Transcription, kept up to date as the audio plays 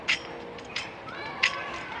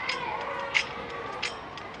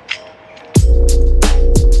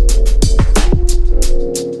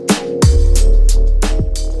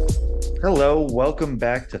Hello, welcome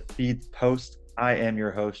back to Feeds Post. I am your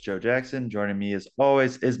host, Joe Jackson. Joining me as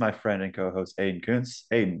always is my friend and co-host Aiden Kuntz.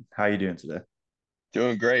 Aiden, how you doing today?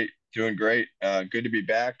 Doing great, doing great. Good to be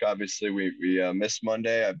back. Obviously, we missed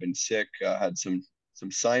Monday. I've been sick, had some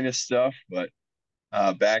sinus stuff, but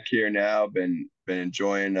back here now. Been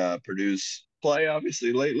enjoying Purdue's play.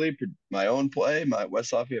 Obviously, lately, my own play, my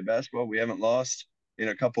West Lafayette basketball. We haven't lost in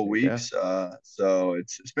a couple Heck yeah. weeks, so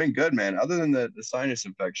it's been good, man. Other than the sinus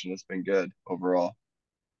infection, it's been good overall.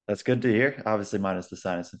 That's good to hear. Obviously, minus the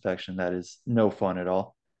sinus infection. That is no fun at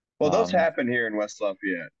all. Well, those Um, happen here in West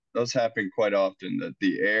Lafayette. Those happen quite often. That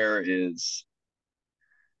the air is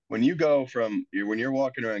when you go from when you're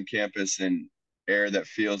walking around campus in air that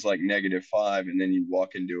feels like -5 and then you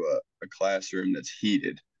walk into a classroom that's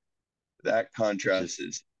heated, that it's contrast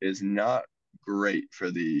just is not great for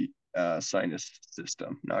the sinus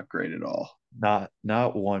system, not great at all.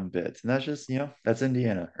 not one bit. And that's just, that's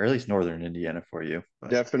Indiana, or at least northern Indiana for you. But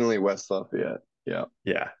Definitely West Lafayette. Yeah.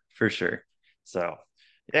 yeah, for sure. So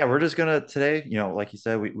yeah, we're just gonna today, like you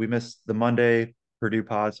said, we missed the Monday Purdue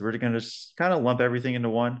pod, so we're gonna just kind of lump everything into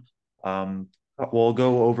one. Um, we'll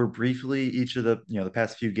go over briefly each of the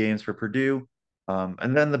past few games for Purdue.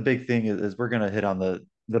 And then the big thing is we're gonna hit on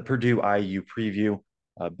the Purdue IU preview.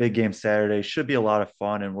 Big game Saturday should be a lot of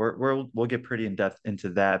fun, and we'll get pretty in depth into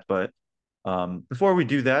that. But before we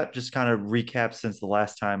do that, just kind of recap since the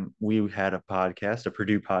last time we had a podcast, a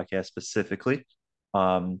Purdue podcast specifically.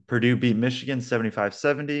 Purdue beat Michigan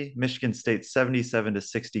 75-70, Michigan State 77 to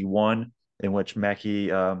 61, in which Mackey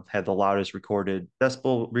had the loudest recorded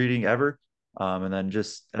decibel reading ever. And then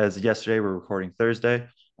just as yesterday, we're recording Thursday.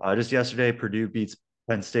 Just yesterday, Purdue beats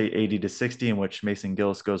Penn State 80 to 60, in which Mason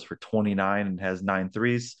Gillis goes for 29 and has nine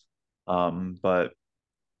threes. But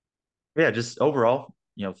yeah, just overall,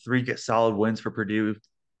 three solid wins for Purdue.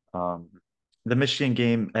 Um, the Michigan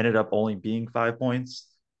game ended up only being 5 points,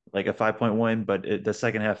 like a 5 point win, but the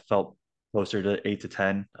second half felt closer to 8 to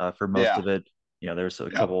 10 for most Yeah. of it. There's a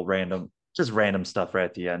Yep. couple just random stuff right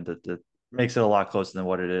at the end that makes it a lot closer than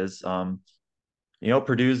what it is.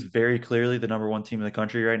 Purdue's very clearly the number one team in the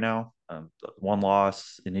country right now. One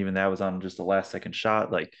loss, and even that was on just the last second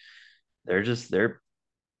shot. Like they're just they're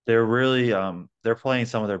really they're playing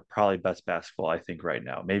some of their probably best basketball, I think, right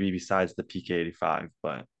now. Maybe besides the PK 85.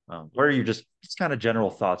 But what are your just kind of general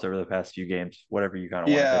thoughts over the past few games? Whatever you kind of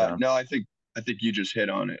want to hit Yeah. on. No, I think you just hit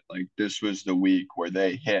on it. Like this was the week where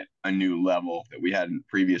they hit a new level that we hadn't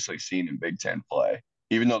previously seen in Big Ten play.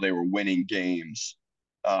 Even though they were winning games,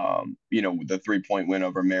 the 3-point win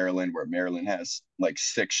over Maryland, where Maryland has like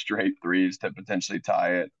six straight threes to potentially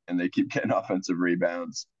tie it, and they keep getting offensive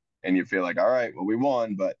rebounds, and you feel like, all right, well, we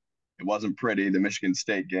won, but it wasn't pretty. The Michigan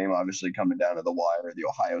State game, obviously coming down to the wire, the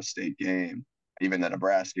Ohio State game, even the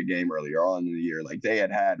Nebraska game earlier on in the year, like they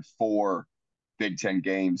had four Big Ten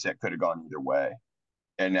games that could have gone either way.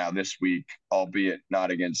 And now this week, albeit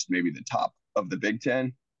not against maybe the top of the Big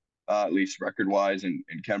Ten, at least record wise and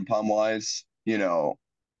Ken Palm wise,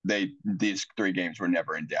 these three games were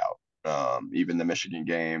never in doubt. Even the Michigan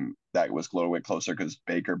game that was a little bit closer because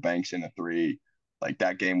Baker banks in a three. Like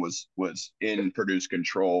that game was in Purdue's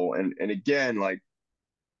control. And again, like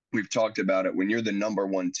we've talked about it, when you're the number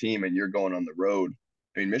one team and you're going on the road,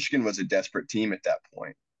 I mean, Michigan was a desperate team at that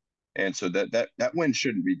point. And so that win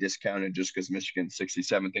shouldn't be discounted just because Michigan's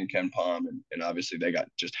 67th in Ken Palm, and obviously they got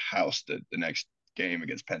just housed the next game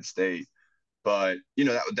against Penn State. But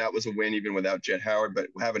that was a win even without Jet Howard. But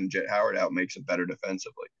having Jet Howard out makes it better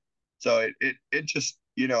defensively. So it just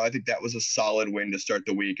I think that was a solid win to start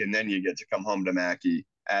the week, and then you get to come home to Mackey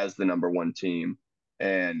as the number one team,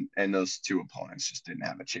 and those two opponents just didn't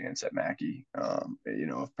have a chance at Mackey.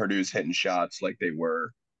 If Purdue's hitting shots like they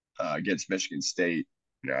were against Michigan State,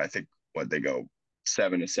 I think what they go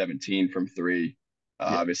 7 to 17 from three.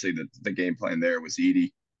 Yeah, Obviously, the game plan there was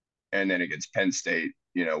Edie, and then against Penn State,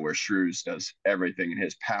 where Shrews does everything in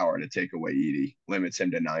his power to take away Edie, limits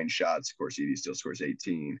him to 9 shots. Of course, Edie still scores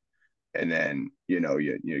 18, and then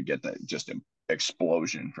you get that just an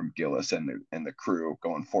explosion from Gillis and the crew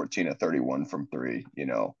going 14 to 31 from three.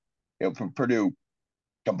 From Purdue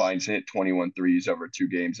combines to hit 21 threes over 2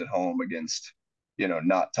 games at home against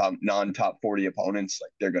not non-top 40 opponents.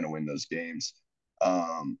 Like they're going to win those games.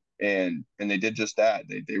 And they did just that.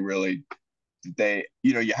 They really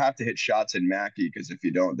you have to hit shots in Mackey because if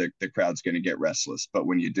you don't, the crowd's going to get restless. But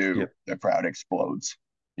when you do, yep. the crowd explodes.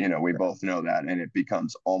 We both know that, and it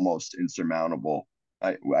becomes almost insurmountable.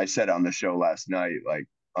 I said on the show last night, like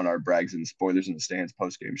on our Brags and Spoilers in the Stands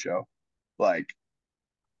post game show, like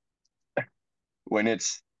when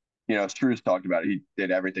it's Struz talked about it. He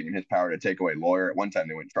did everything in his power to take away Lawyer. At one time,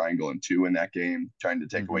 they went triangle and two in that game, trying to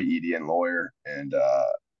take away Hmm. Edie and Lawyer. And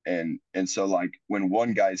so like when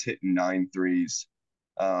one guy's hitting nine threes,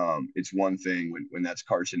 it's one thing when that's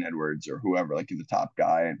Carson Edwards or whoever, like the top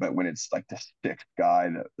guy. But when it's like the sixth guy,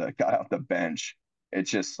 the guy off the bench,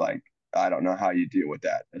 it's just like I don't know how you deal with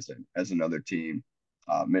that as another team.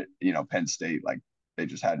 Penn State, like they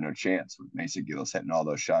just had no chance with Mason Gillis hitting all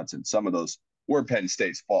those shots, and some of those were Penn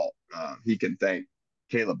State's fault. He can thank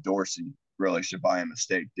Caleb Dorsey. Really should buy him a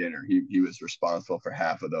steak dinner. He was responsible for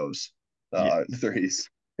half of those Yeah, threes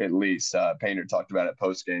at least. Painter talked about it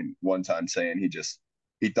post game one time, saying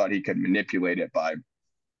he thought he could manipulate it by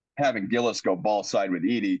having Gillis go ball side with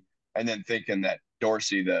Edie, and then thinking that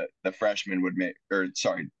Dorsey, the freshman, would make, or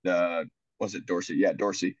sorry, was it Dorsey? Yeah,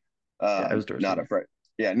 Dorsey. yeah, it was Not Dorsey. a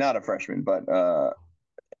yeah, not a freshman, but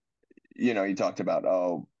he talked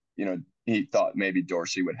about, he thought maybe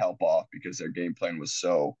Dorsey would help off because their game plan was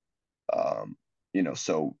um,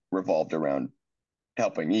 so revolved around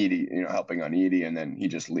helping Edie, helping on Edie, and then he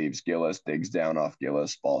just leaves Gillis, digs down off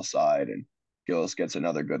Gillis, ball side, and Gillis gets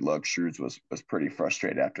another good look. Schroeds was pretty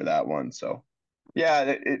frustrated after that one. So yeah,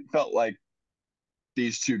 it felt like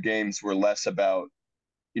these two games were less about,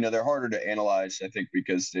 they're harder to analyze, I think,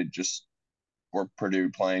 because they just were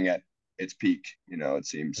Purdue playing at its peak. It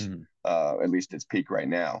seems, Hmm. at least its peak right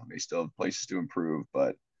now. They still have places to improve,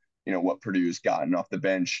 but what Purdue's gotten off the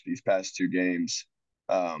bench these past two games.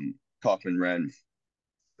 Kaufman Wren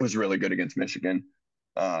was really good against Michigan.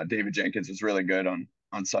 David Jenkins was really good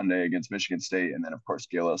on Sunday against Michigan State, and then of course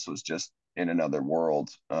Gillis was just in another world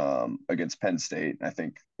against Penn State. I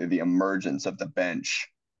think the emergence of the bench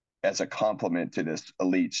as a complement to this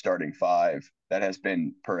elite starting five that has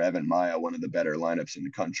been, per Evan Maya, one of the better lineups in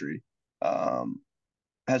the country. Um,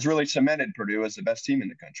 has really cemented Purdue as the best team in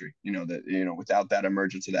the country. Without that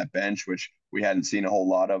emergence of that bench, which we hadn't seen a whole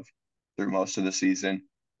lot of through most of the season,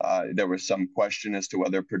 there was some question as to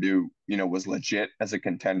whether Purdue, was legit as a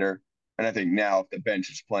contender. And I think now, if the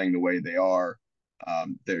bench is playing the way they are,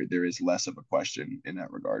 there is less of a question in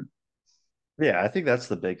that regard. Yeah, I think that's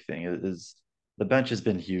the big thing is the bench has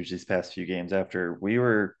been huge these past few games after we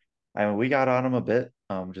were, I mean, we got on them a bit.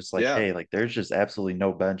 Just like, Yeah, hey, like there's just absolutely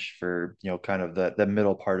no bench for, kind of the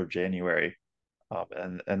middle part of January.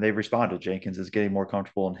 And they've responded. Jenkins is getting more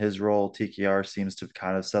comfortable in his role. TKR seems to have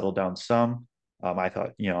kind of settled down some. I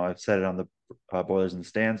thought, I've said it on the Boilers in the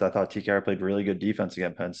Stands. I thought TKR played really good defense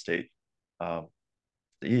against Penn State. Um,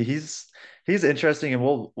 he's he's interesting, and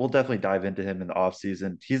we'll definitely dive into him in the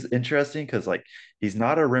offseason. He's interesting because like he's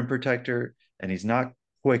not a rim protector and he's not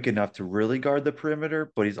quick enough to really guard the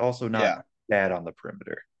perimeter, but he's also not yeah, bad on the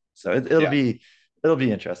perimeter. So it'll yeah,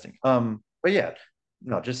 be interesting. But yeah,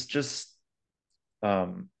 no, just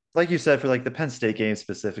like you said, for like the Penn State game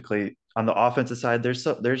specifically, on the offensive side, there's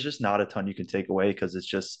just not a ton you can take away because it's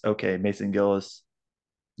just okay. Mason Gillis,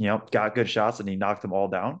 got good shots and he knocked them all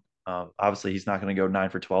down. Obviously, he's not going to go 9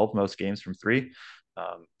 for 12 most games from three,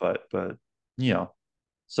 but you know,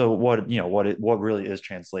 so what really is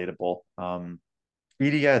translatable.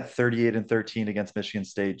 Edie had 38 and 13 against Michigan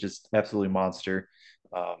State, just absolutely monster.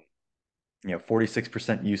 Um,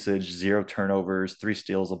 46% usage, zero turnovers, three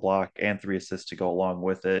steals, a block, and three assists to go along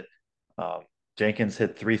with it. Um, Jenkins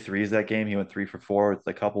hit three threes that game. He went 3 for 4 with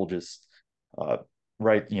a couple just uh,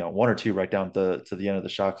 right, one or two right down to the end of the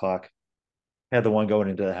shot clock. Had the one going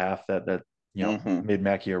into the half that mm-hmm. made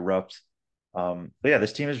Mackey erupt. But yeah,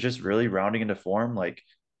 this team is just really rounding into form. Like,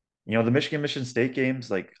 the Michigan State games,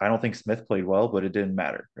 like I don't think Smith played well, but it didn't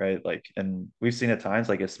matter, right? Like, and we've seen at times,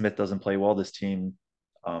 like if Smith doesn't play well, this team,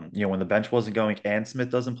 when the bench wasn't going and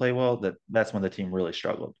Smith doesn't play well, that's when the team really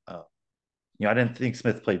struggled. I didn't think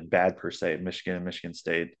Smith played bad per se at Michigan and Michigan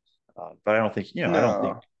State, but I don't think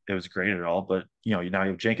No, it was great at all. But now you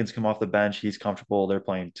have Jenkins come off the bench, he's comfortable, they're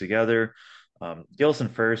playing together. Gilson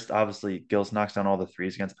first, obviously, Gills knocks down all the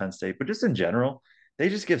threes against Penn State, but just in general, they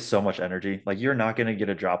just give so much energy. Like you're not going to get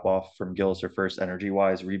a drop off from Gills or first energy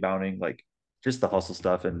wise, rebounding, like just the hustle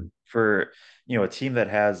stuff. And for a team that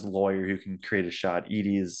has Lawyer who can create a shot,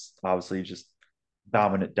 Edie is obviously just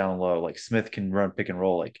dominant down low. Like Smith can run pick and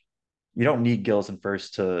roll. Like you don't need Gills and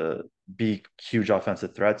first to be huge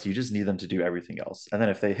offensive threats. You just need them to do everything else. And then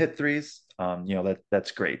if they hit threes,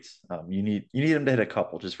 that's great. You need them to hit a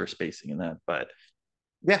couple just for spacing in that. But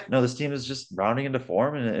yeah, no, this team is just rounding into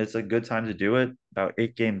form, and it's a good time to do it. About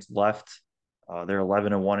 8 games left. They're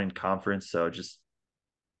 11-1 in conference, so just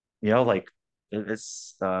like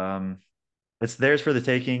it's it's theirs for the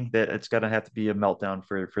taking. That it's gonna have to be a meltdown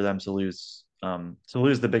for them to lose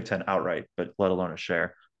the Big Ten outright, but let alone a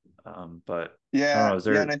share. But I don't yeah, know. Is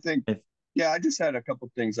yeah, and there? I think. Yeah, I just had a couple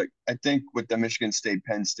things. Like I think with the Michigan State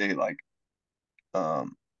Penn State, like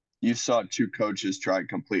um, you saw two coaches try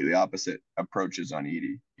completely opposite approaches on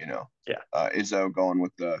Edie. Yeah, Izzo going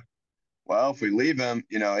with the well, if we leave him,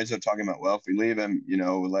 Izzo talking about well, if we leave him,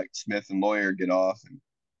 let Smith and Lawyer get off,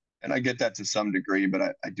 and I get that to some degree, but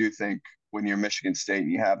I do think when you're Michigan State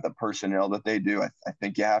and you have the personnel that they do, I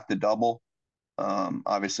think you have to double.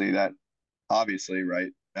 Obviously that obviously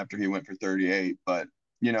right after he went for 38, but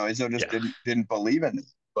Izzo just yeah, didn't believe in it.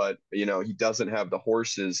 But he doesn't have the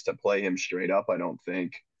horses to play him straight up, I don't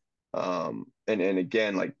think. And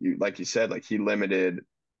again, like you said, like he limited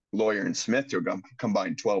Lawyer and Smith to a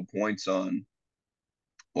combined 12 points on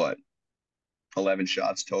what 11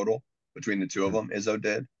 shots total between the two of Mhm. them. Izzo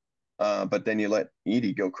did. But then you let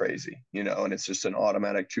Edie go crazy, and it's just an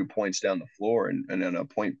automatic 2 points down the floor and on a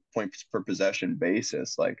points per possession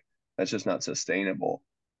basis. Like that's just not sustainable.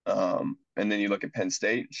 And then you look at Penn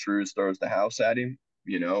State, Shrews throws the house at him,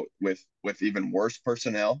 with even worse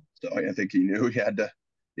personnel. So I think he knew he had to,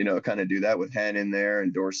 kind of do that with Hen in there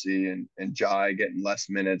and Dorsey and Jai getting less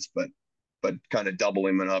minutes, but kind of double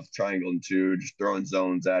him enough, triangle and two, just throwing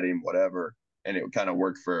zones at him, whatever. And it kind of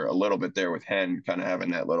worked for a little bit there with Hen kind of having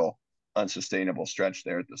that little unsustainable stretch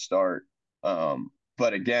there at the start.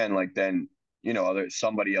 But again, like then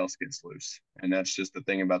somebody else gets loose, and that's just the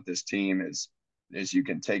thing about this team is you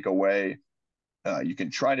can take away, you can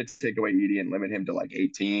try to take away Edie and limit him to like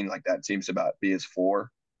 18, like that seems to about be his floor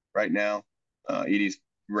right now. Edie's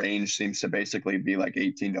range seems to basically be like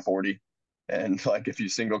 18 to 40. And like if you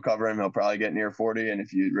single cover him, he'll probably get near 40. And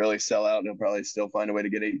if you really sell out, he'll probably still find a way to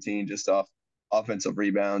get 18 just off offensive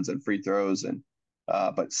rebounds and free throws. And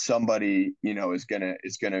but somebody, is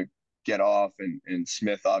gonna get off. And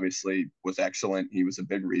Smith obviously was excellent. He was a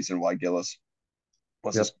big reason why Gillis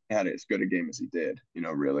was yep, had as good a game as he did,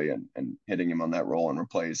 really, and hitting him on that roll and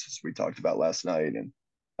replace as we talked about last night, and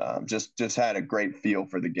just had a great feel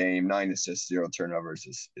for the game. 9 assists, 0 turnovers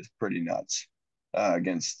is pretty nuts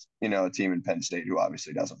against a team in Penn State who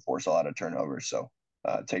obviously doesn't force a lot of turnovers. So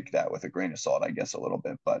take that with a grain of salt, I guess, a little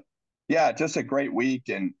bit. But yeah, just a great week,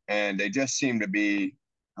 and they just seem to be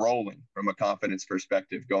rolling from a confidence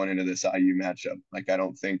perspective going into this IU matchup. Like I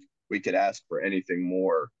don't think we could ask for anything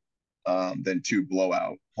more than two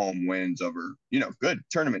blowout home wins over, good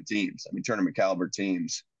tournament teams. I mean, tournament caliber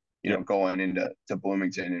teams, yep, going into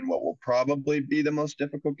Bloomington in what will probably be the most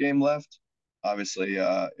difficult game left. Obviously,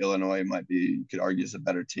 Illinois might be, you could argue, is a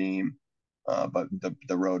better team. But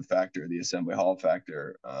the road factor, the Assembly Hall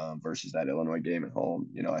factor versus that Illinois game at home,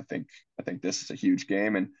 I think this is a huge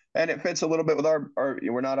game, and it fits a little bit with our.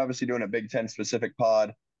 We're not obviously doing a Big Ten specific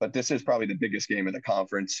pod, but this is probably the biggest game of the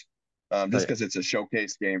conference, oh just yeah, because it's a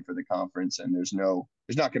showcase game for the conference, and there's not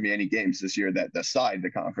going to be any games this year that decide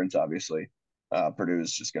the conference. Obviously, Purdue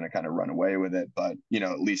is just going to kind of run away with it, but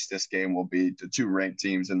at least this game will be the two ranked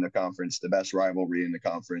teams in the conference, the best rivalry in the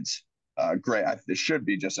conference. Great. This should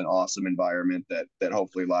be just an awesome environment that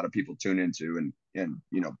hopefully a lot of people tune into and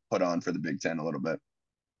put on for the Big Ten a little bit.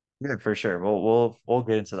 yeah, for sure. We'll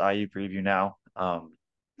get into the IU preview now.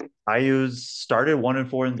 IU's started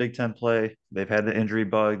 1-4 in the Big Ten play. They've had the injury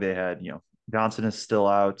bug. They had, Johnson is still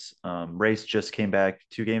out. Race just came back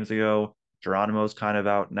 2 games ago. Geronimo's kind of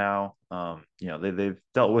out now. They've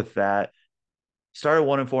dealt with that. Started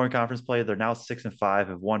 1-4 in conference play. They're now 6-5,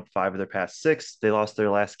 have won 5 of their past 6. They lost their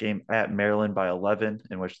last game at Maryland by 11,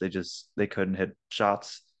 in which they couldn't hit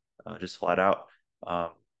shots, just flat out. Um,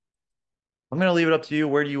 I'm gonna leave it up to you.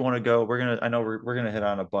 Where do you want to go? I know we're gonna hit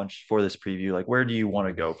on a bunch for this preview. Like, where do you want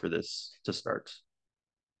to go for this to start?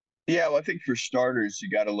 Yeah, well, I think for starters, you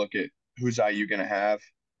got to look at who's IU going to have.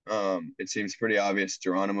 It seems pretty obvious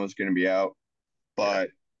Geronimo's going to be out, Yeah.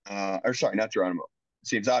 but or sorry, not Geronimo. It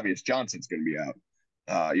seems obvious Johnson's going to be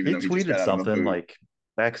out, even He though he just tweeted got out of a something boot. like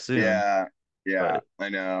back soon, Yeah, yeah, but I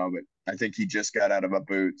know, but I think he just got out of a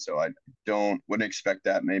boot, so I wouldn't expect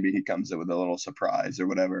that. Maybe he comes in with a little surprise or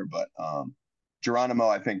whatever. But Geronimo,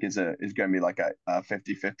 I think is going to be like a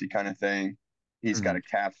 50-50 kind of thing. He's got mhm, a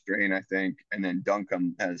calf strain, I think, and then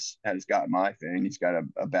Duncombe has got my thing. He's got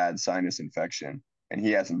a bad sinus infection, and he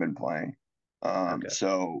hasn't been playing. Um, okay.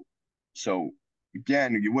 so so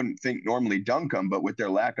again, you wouldn't think normally Duncombe, but with their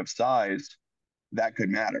lack of size, that could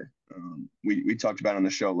matter. We talked about on the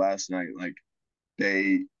show last night, like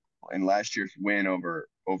they in last year's win over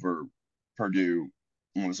Purdue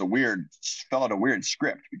was fell out a weird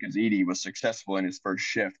script because Edie was successful in his first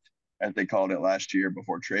shift, as they called it last year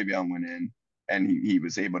before Travion went in, and he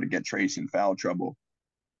was able to get Trace in foul trouble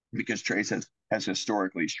because Trace has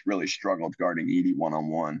historically really struggled guarding Edie one on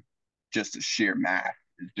one. Just the sheer math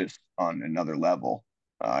is just on another level.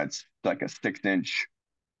 It's like a 6 inch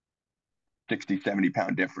 60, 70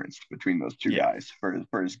 pound difference between those two Yeah. guys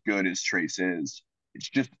for as good as Trace is. It's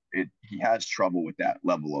just he has trouble with that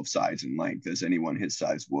level of size and length as anyone his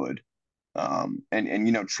size would.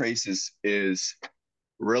 And Trace is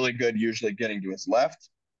really good usually getting to his left.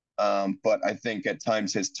 But I think at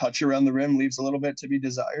times his touch around the rim leaves a little bit to be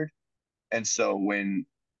desired. And so when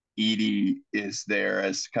Edie is there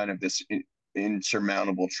as kind of this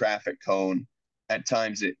insurmountable traffic cone, at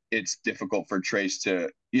times it's difficult for Trace to,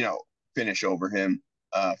 finish over him,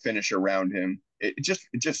 finish around him.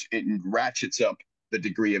 It ratchets up the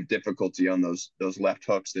degree of difficulty on those left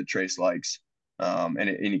hooks that Trace likes. And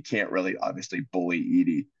he can't really obviously bully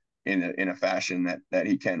Edie in a fashion that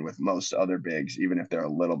he can with most other bigs, even if they're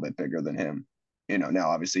a little bit bigger than him. Now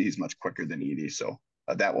obviously he's much quicker than Edie, so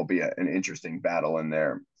that will be an interesting battle in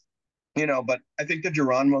there. But I think the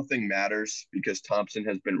Geronimo thing matters because Thompson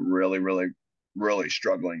has been really, really, really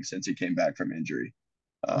struggling since he came back from injury.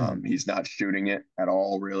 Mhm. He's not shooting it at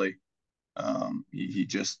all, really.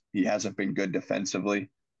 He hasn't been good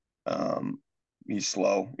defensively. Um, he's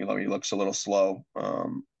slow. He looks a little slow.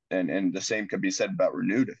 And the same could be said about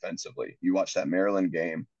Renew defensively. You watch that Maryland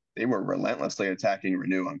game; they were relentlessly attacking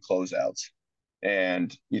Renew on closeouts.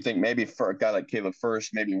 And you think maybe for a guy like Caleb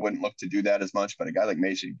First, maybe wouldn't look to do that as much, but a guy like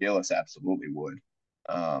Mason Gillis absolutely would.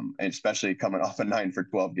 And especially coming off a 9 for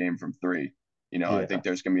 12 game from three. I think Yeah.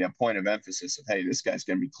 there's going to be a point of emphasis of, hey, this guy's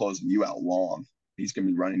going to be closing you out long. He's going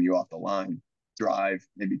to be running you off the line, drive,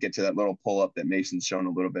 maybe get to that little pull up that Mason's shown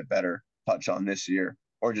a little bit better touch on this year,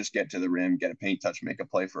 or just get to the rim, get a paint touch, make a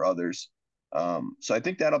play for others. So I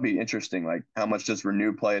think that'll be interesting. Like, how much does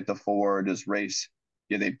Renew play at the four? Does Race?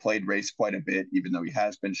 Yeah, they played Race quite a bit, even though he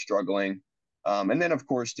has been struggling. And then, of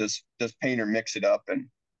course, does Painter mix it up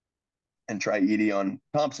and try Edie on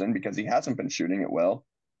Thompson because he hasn't been shooting it well,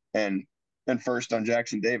 and first on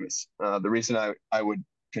Jackson Davis. The reason I would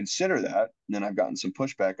consider that, and then I've gotten some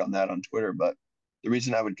pushback on that on Twitter, but the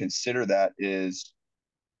reason I would consider that is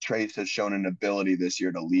Trace has shown an ability this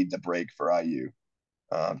year to lead the break for IU,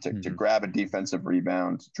 to Mhm. grab a defensive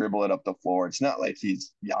rebound, dribble it up the floor. It's not like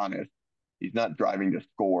he's Giannis. He's not driving to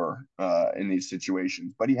score in these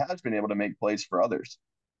situations, but he has been able to make plays for others.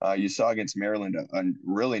 You saw against Maryland a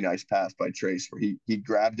really nice pass by Trace where he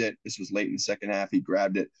grabbed it. This was late in the second half. He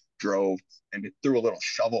grabbed it, drove, and it threw a little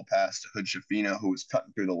shovel pass to Hood Shafino, who was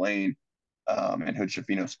cutting through the lane. And Hood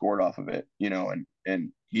Shafino scored off of it,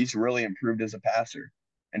 and he's really improved as a passer.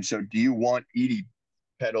 And so, do you want Edie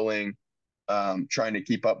pedaling, trying to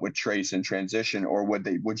keep up with Trace in transition, or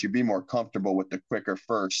would you be more comfortable with the quicker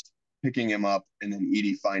first, picking him up, and then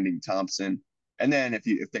Edie finding Thompson? And then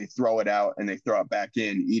if they throw it out and they throw it back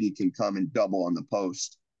in, Edie can come and double on the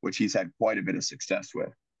post, which he's had quite a bit of success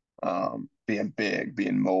with. Being big,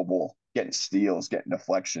 being mobile, getting steals, getting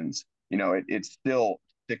deflections. It's still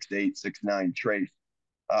 6'8", 6'9" Trace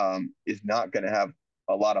is not going to have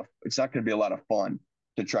it's not going to be a lot of fun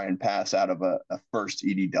to try and pass out of a first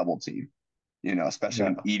Edie double team, especially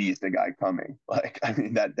when No. Edie is the guy coming. Like, I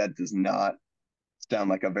mean, that does not sound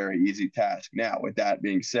like a very easy task. Now, with that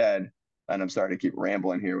being said, and I'm sorry to keep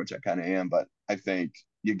rambling here, which I kind of am, but I think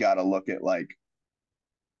you got to look at, like,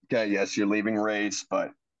 okay, yes, you're leaving Race,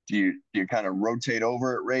 but do you kind of rotate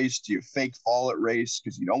over at Race? Do you fake fall at Race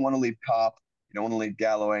because you don't want to leave Cop, you don't want to leave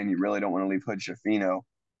Galloway, and you really don't want to leave Hood Shafino?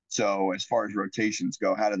 So as far as rotations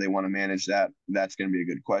go, how do they want to manage that? That's going to be a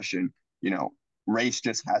good question. Race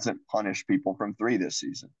just hasn't punished people from three this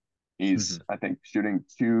season. He's, Mhm. I think, shooting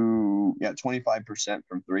 25%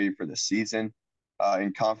 from three for the season.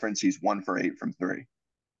 In conference, he's 1 for 8 from three,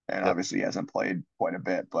 and Yep. obviously he hasn't played quite a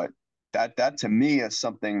bit, but that to me is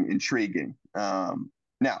something intriguing.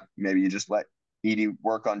 Now maybe you just let Edie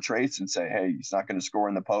work on Trace and say, hey, he's not going to score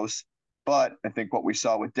in the post. But I think what we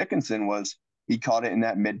saw with Dickinson was he caught it in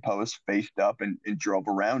that mid post, faced up, and drove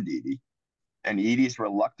around Edie. And Edie's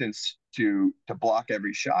reluctance to block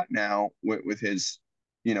every shot now with his,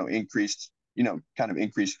 increased, kind of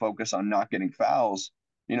increased focus on not getting fouls,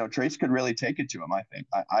 Trace could really take it to him. I think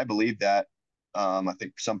I believe that. I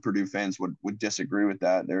think some Purdue fans would disagree with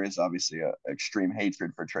that. There is obviously a extreme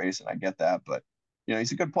hatred for Trace, and I get that, but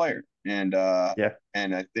he's a good player, Yeah.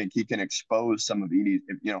 and I think he can expose some of Edie's.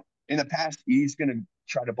 In the past, Edie's going to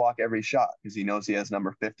try to block every shot because he knows he has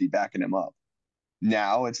number 50 backing him up.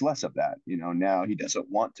 Now it's less of that. Now he doesn't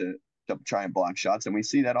want to try and block shots, and we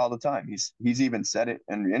see that all the time. He's even said it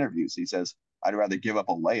in interviews. He says, "I'd rather give up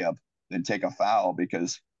a layup than take a foul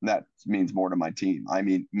because that means more to my team. I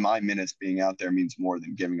mean, my minutes being out there means more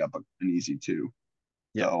than giving up an easy two."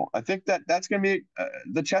 Yeah. So I think that's going to be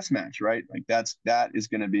the chess match, right? Like that is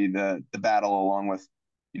going to be the battle along with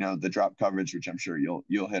the drop coverage, which I'm sure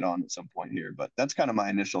you'll hit on at some point here. But that's kind of my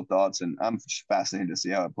initial thoughts, and I'm just fascinated to see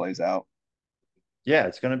how it plays out. Yeah,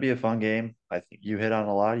 it's going to be a fun game. I think you hit on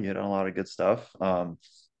a lot. You hit on a lot of good stuff.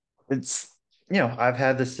 It's I've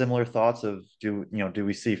had the similar thoughts of do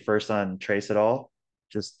we see first on Trace at all,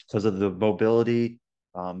 just because of the mobility.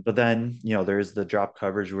 But then there's the drop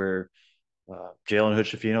coverage where Jalen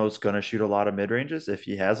Hood-Schifino is going to shoot a lot of mid ranges if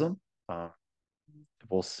he has them. Uh,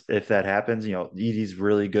 if that happens, Edie's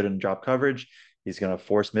really good in drop coverage. He's going to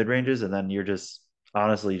force mid ranges, and then you're just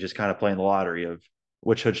honestly just kind of playing the lottery of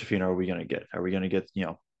which Hood-Schifino are we going to get? Are we going to get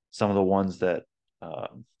some of the ones that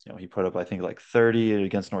he put up, I think like 30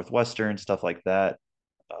 against Northwestern, stuff like that.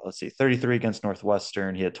 Let's see, 33 against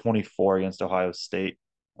Northwestern. He had 24 against Ohio State,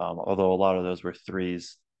 although a lot of those were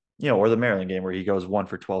threes. Or the Maryland game where he goes 1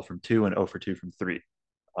 for 12 from two and 0 for 2 from three.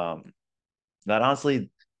 Um, that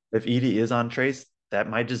honestly, if Edie is on Trace, that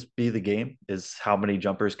might just be the game. Is how many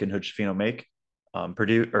jumpers can Hood-Schifino make?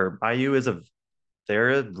 Purdue or IU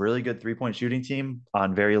they're a really good 3-point shooting team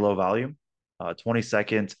on very low volume.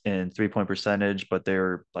 22nd in 3-point percentage, but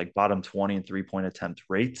they're like bottom 20 in 3-point attempt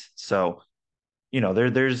rate. So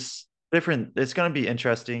there's different. It's going to be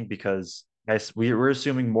interesting because guys, we're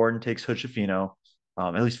assuming Morton takes Hood-Schifino,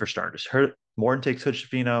 at least for starters. Morton takes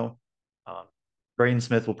Hood-Schifino. Um, Braden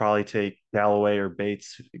Smith will probably take Galloway or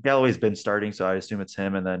Bates. Galloway's been starting, so I assume it's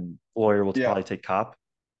him, and then Lawyer will Yeah. probably take Cop.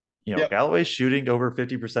 Yep. Galloway's shooting over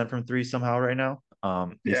 50% from three somehow right now.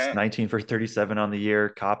 He's Yeah. 19 for 37 on the year.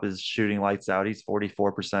 Cop is shooting lights out. He's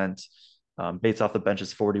 44%. Bates off the bench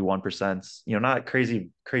is 41%. Not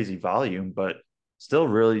crazy volume, but still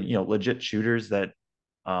really, legit shooters that,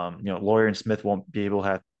 Lawyer and Smith won't be able to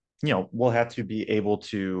have, will have to be able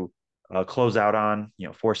to close out on,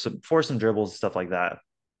 force some dribbles, stuff like that.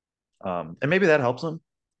 And maybe that helps them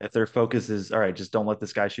if their focus is all right, just don't let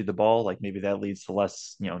this guy shoot the ball. Like maybe that leads to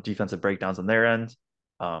less, defensive breakdowns on their end.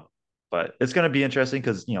 Um, but it's going to be interesting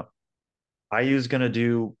because, IU is going to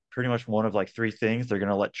do pretty much one of like three things. They're going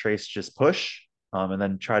to let Trace just push and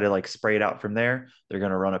then try to like spray it out from there. They're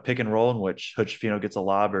going to run a pick and roll in which Hood-Schifino gets a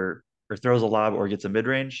lob or throws a lob or gets a mid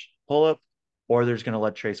range pull up, or they're just going to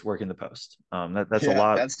let Trace work in the post. That's a Yeah.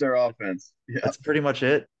 lot. That's their offense. Yeah. That's pretty much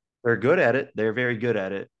it. They're good at it. They're very good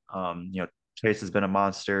at it. Chase has been a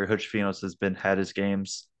monster. Hood-Schifino has been had his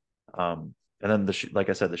games. And then like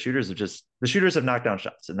I said, the shooters have knocked down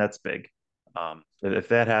shots, and that's big. If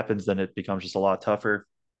that happens, then it becomes just a lot tougher.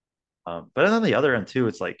 But then on the other end too,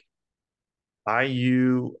 it's like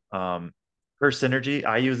IU per synergy.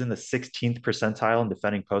 IU is in the 16th percentile in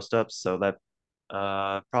defending post ups, so that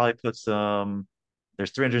probably puts them.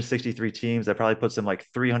 There's 363 teams. That probably puts them like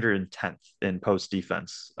 310th in post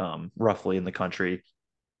defense, roughly in the country.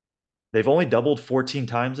 They've only doubled 14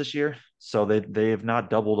 times this year, so they have not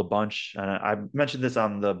doubled a bunch. And I mentioned this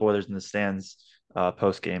on the Boilers in the Stands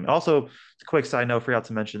post game. Also, a quick side note, forgot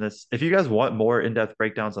to mention this. If you guys want more in-depth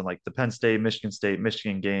breakdowns on like the Penn State,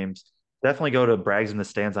 Michigan games, definitely go to Brags in the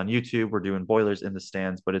Stands on YouTube. We're doing Boilers in the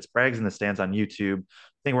Stands, but it's Brags in the Stands on YouTube.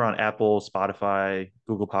 I think we're on Apple, Spotify,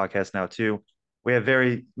 Google Podcasts now too. We have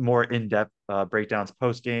very more in-depth breakdowns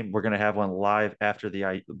post game. We're going to have one live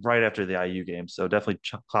right after the IU game, so definitely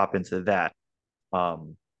hop into that.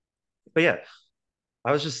 Um, but yeah,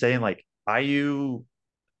 I was just saying like IU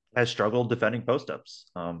has struggled defending post ups,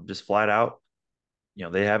 just flat out.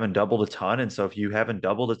 They haven't doubled a ton, and so if you haven't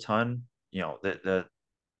doubled a ton,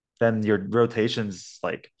 then your rotations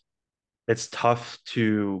like it's tough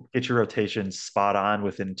to get your rotations spot on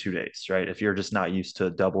within 2 days, right? If you're just not used to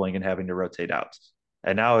doubling and having to rotate out.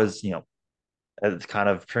 And now as it's kind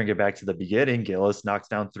of bring it back to the beginning. Gillis knocks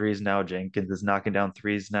down threes now. Jenkins is knocking down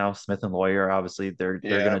threes now. Smith and Lawyer, obviously, they're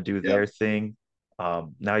Yeah. gonna do Yep. their thing.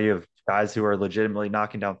 Now you have guys who are legitimately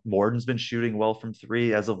knocking down. Morton's been shooting well from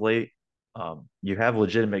three as of late. You have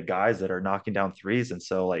legitimate guys that are knocking down threes, and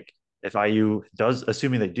so like if IU does,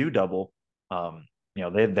 assuming they do double,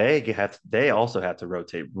 they also have to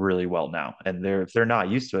rotate really well now, and if they're not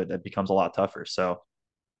used to it, it becomes a lot tougher. So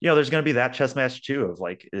there's going to be that chess match too of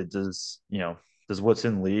like, does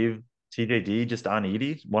Woodson leave TJD just on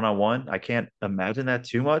Edie one on one? I can't imagine that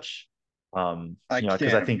too much. I Because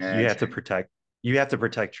I can't think imagine. you have to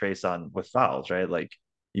protect Trace on with fouls, right? Like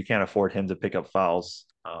you can't afford him to pick up fouls.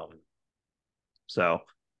 So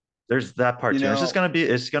there's that part You too. know,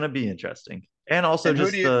 It's gonna be interesting. And also and who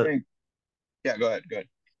do just you think? Yeah, go ahead. Go ahead.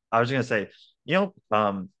 I was gonna say,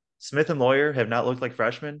 Smith and Lawyer have not looked like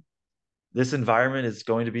freshmen. This environment is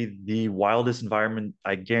going to be the wildest environment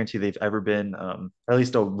I guarantee they've ever been, at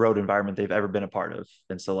least a road environment they've ever been a part of.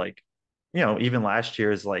 And so, like, even last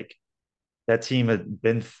year is like that team had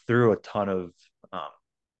been through a ton of, um,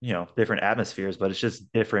 different atmospheres, but it's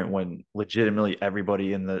just different when legitimately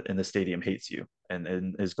everybody in the stadium hates you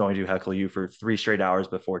and is going to heckle you for 3 straight hours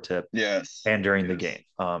before tip Yes, and during the yes, game.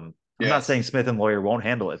 I'm not saying yes. Smith and Lawyer won't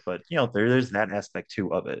handle it, but there's that aspect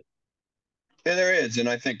too of it. Yeah, there is, and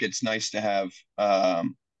I think it's nice to have a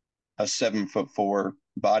 7'4"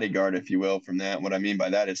 bodyguard, if you will. From that, what I mean by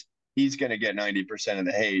that is he's going to get 90% of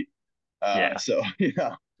the hate. Yeah, So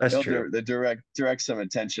that's he'll true. the direct some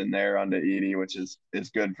attention there onto Edie, which is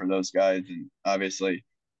good for those guys. And obviously,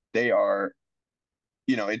 they are,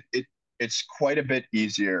 it's quite a bit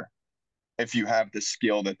easier if you have the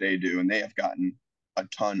skill that they do, and they have gotten a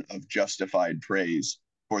ton of justified praise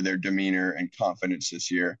for their demeanor and confidence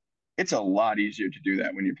this year. It's a lot easier to do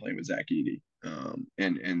that when you're playing with Zach Edey,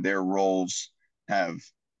 and their roles have,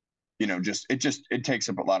 just it takes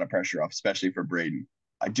up a lot of pressure off, especially for Braden.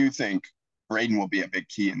 I do think Braden will be a big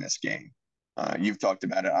key in this game. You've talked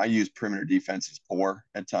about it. I use perimeter defense as poor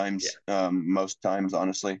at Yeah. times, most times,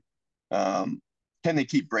 honestly. Um, can they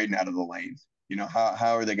keep Braden out of the lane?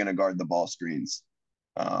 How are they going to guard the ball screens?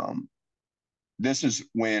 Um, this is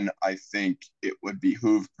when I think it would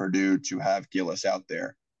behoove Purdue to have Gillis out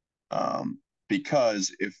there,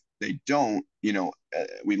 because if they don't,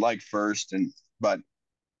 we like first, but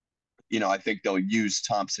I think they'll use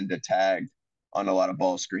Thompson to tag on a lot of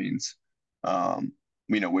ball screens. Um,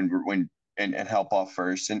 when and help off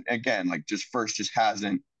first. And again, like just first just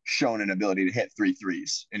hasn't shown an ability to hit three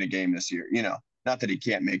threes in a game this year. Not that he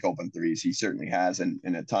can't make open threes. He certainly has, and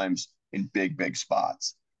at times in big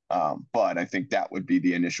spots. But I think that would be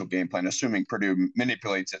the initial game plan, assuming Purdue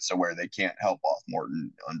manipulates it so where they can't help off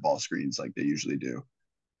Morton on ball screens like they usually do.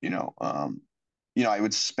 You know, um, I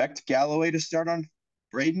would expect Galloway to start on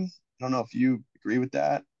Braden. I don't know if you agree with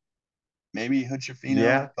that. Maybe Hood-Schifino,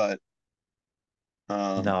 Yeah. but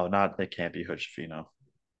um, No, not it can't be Hood-Schifino.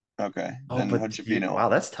 okay, Oh, then but Hood-Schifino. wow,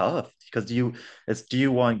 that's tough. Because do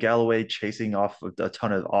you want Galloway chasing off a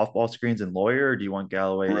ton of off-ball screens and Lawyer, or do you want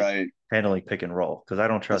Galloway Right, handling pick and roll? Because I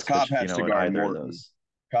don't because trust Cobb has to Hood-Schifino in guard either of Morton. those.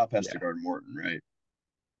 Cobb has to Yeah, guard Morton,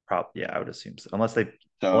 right? yeah, I would assume so. Unless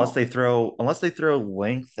So they throw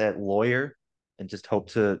length at Lawyer and just hope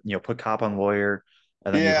to put Cop on Lawyer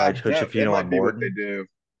and then you yeah, hide that Hood-Schifino on might be what they Morton do.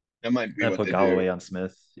 That might be and then what put they do. Galloway on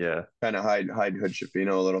Smith. Yeah. Kind of hide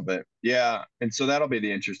Hood-Schifino a little bit. Yeah, and so that'll be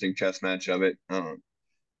the interesting chess match of it.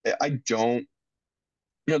 I don't.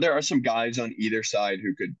 There are some guys on either side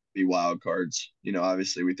who could be wild cards.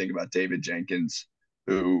 Obviously we think about David Jenkins,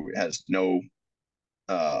 who has no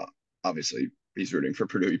uh obviously he's rooting for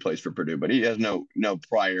Purdue. He plays for Purdue, but he has no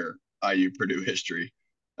prior IU Purdue history,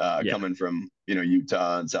 Yeah. coming from,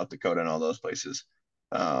 Utah and South Dakota and all those places.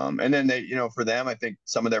 And then for them, I think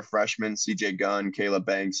some of their freshmen, CJ Gunn, Caleb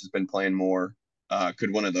Banks has been playing more.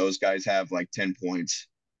 Could one of those guys have like 10 points?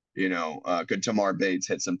 Could Tamar Bates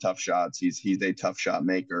hit some tough shots? He's a tough shot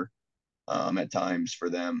maker, at times for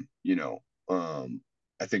them.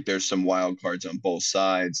 I think there's some wild cards on both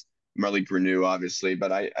sides. Malik Renew, obviously,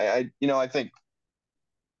 but I think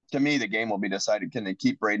to me the game will be decided. Can they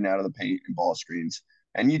keep Braden out of the paint and ball screens?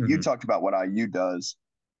 And you Mhm. talked about what IU does.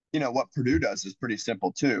 What Purdue does is pretty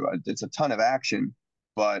simple too. It's a ton of action,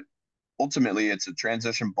 but ultimately it's a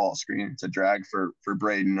transition ball screen. It's a drag for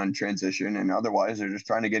Braden on transition, and otherwise they're just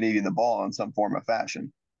trying to get Edie the ball in some form of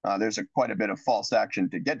fashion. There's quite a bit of false action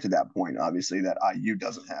to get to that point, obviously, that IU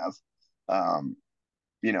doesn't have. Um,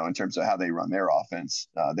 in terms of how they run their offense,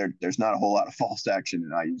 there's not a whole lot of false action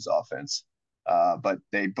in IU's offense, but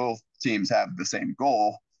they both teams have the same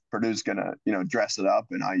goal. Purdue's gonna dress it up,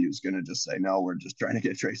 and IU's gonna just say no, we're just trying to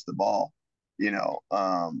get Trace the ball.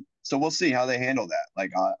 So we'll see how they handle that.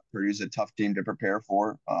 Like, Purdue's a tough team to prepare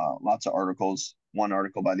for. Lots of articles. One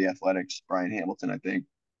article by the Athletics, Brian Hamilton, I think,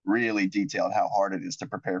 really detailed how hard it is to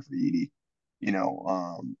prepare for Edie.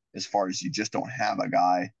 As far as you just don't have a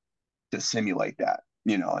guy to simulate that.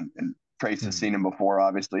 And Trace has Mhm. seen him before,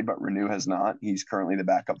 obviously, but Renew has not. He's currently the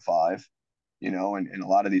backup five. And a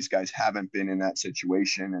lot of these guys haven't been in that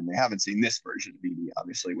situation, and they haven't seen this version of Edie,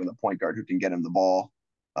 obviously, with a point guard who can get him the ball.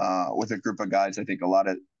 With a group of guys, I think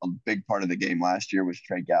a big part of the game last year was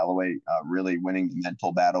Trey Galloway, really winning the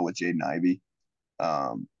mental battle with Jaden Ivey.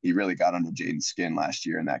 He really got under Jaden's skin last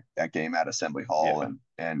year in that game at Assembly Hall, Yeah.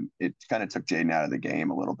 and it kind of took Jaden out of the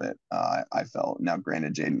game a little bit. I felt. Now,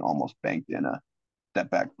 granted, Jaden almost banked in a step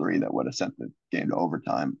back three that would have sent the game to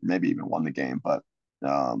overtime, maybe even won the game. But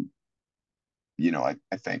um,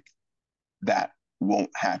 I think that won't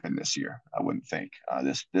happen this year. I wouldn't think.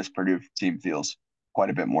 This Purdue team feels quite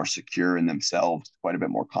a bit more secure in themselves, quite a bit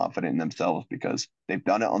more confident in themselves because they've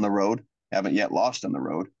done it on the road, haven't yet lost on the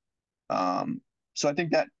road. Um, So I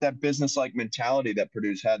think that that business like mentality that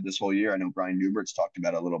Purdue's had this whole year, I know Brian Newbert's talked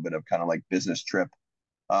about a little bit of kind of like business trip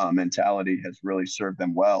mentality has really served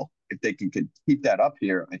them well. If they can keep that up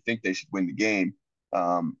here, I think they should win the game.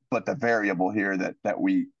 But the variable here that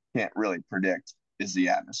we can't really predict is the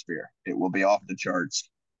atmosphere. It will be off the charts.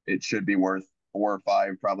 It should be worth 4 or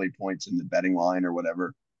 5 probably points in the betting line or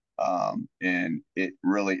whatever. And it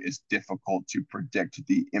really is difficult to predict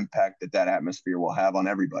the impact that that atmosphere will have on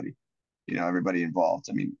everybody. Everybody involved.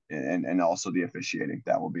 I mean, and also the officiating.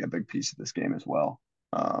 That will be a big piece of this game as well.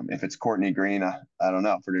 If it's Courtney Green, I don't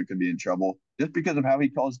know. Purdue could be in trouble just because of how he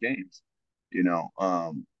calls games. You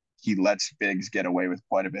know, he lets bigs get away with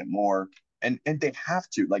quite a bit more, and they have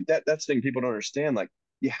to. Like that's the thing people don't understand. Like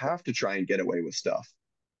you have to try and get away with stuff.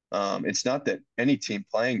 It's not that any team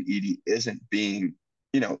playing Edie isn't being,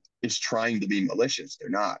 is trying to be malicious. They're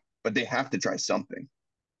not, but they have to try something.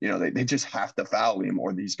 They just have to foul him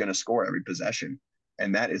or he's going to score every possession.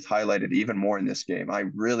 And that is highlighted even more in this game. I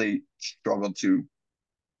really struggled to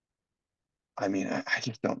I mean, I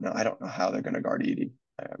just don't know. I don't know how they're going to guard Edie.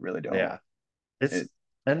 I really don't. Yeah, it's It,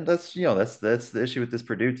 and that's the issue with this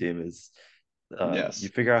Purdue team is you yes.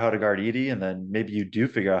 figure out how to guard Edie, and then maybe you do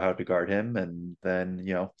figure out how to guard him, and then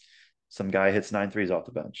some guy hits 9 threes off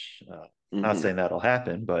the bench. Not Hmm. saying that'll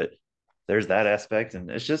happen, but there's that aspect,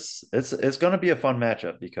 and it's going to be a fun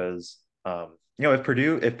matchup because if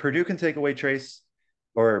Purdue can take away Trace,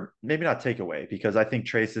 or maybe not take away, because I think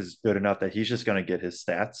Trace is good enough that he's just going to get his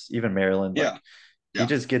stats. Even Maryland, Yeah. like he Yeah.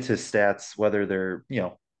 just gets his stats whether they're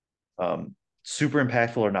super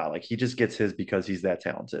impactful or not. Like he just gets his because he's that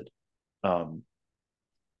talented. Um,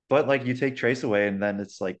 but like you take Trace away, and then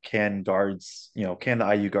it's like, can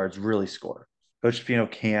the IU guards really score? Coach Fino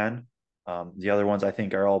can. The other ones I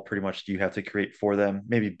think are all pretty much you have to create for them.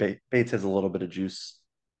 Maybe Bates has a little bit of juice,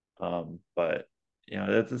 but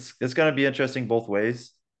it's going to be interesting both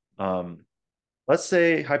ways. Um, let's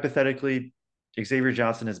say hypothetically, Xavier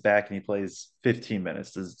Johnson is back and he plays 15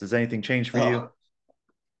 minutes. Does anything change for you? Oh,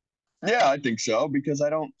 yeah, I think so because I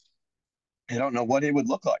don't know what he would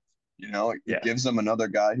look like. It Yeah, gives them another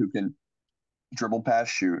guy who can dribble, pass,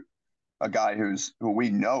 shoot, a guy who we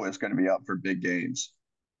know is going to be up for big games.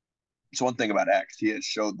 So one thing about X, he has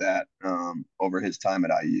showed that over his time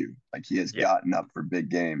at IU, like he has yeah, gotten up for big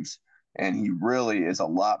games, and he really is a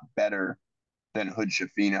lot better than Hood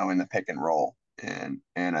Shafino in the pick and roll. And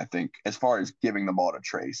I think as far as giving the ball to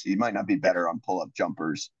Trace, he might not be yeah. better on pull up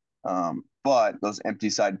jumpers. But those empty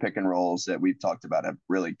side pick and rolls that we've talked about have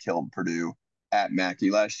really killed Purdue at Mackey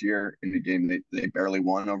last year in the game they barely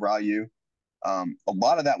won over IU. A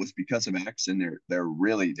lot of that was because of X, and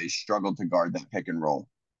they struggled to guard that pick and roll.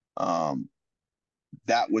 Um,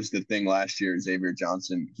 that was the thing last year. Xavier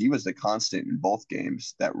Johnson, he was the constant in both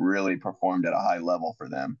games that really performed at a high level for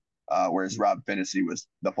them. Whereas Rob Finney was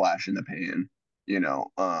the flash in the pan,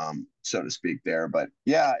 so to speak there. But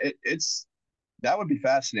yeah, it's that would be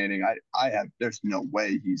fascinating. There's no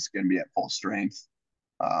way he's going to be at full strength.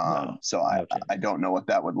 No, So I, no I chance. don't know what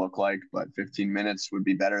that would look like, but 15 minutes would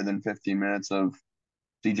be better than 15 minutes of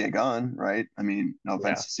CJ Gunn, right? I mean, no Yeah.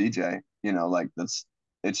 offense to CJ, like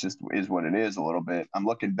it's just is what it is a little bit. I'm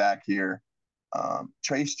looking back here.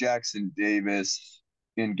 Trace Jackson Davis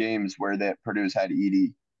in games where that Purdue's had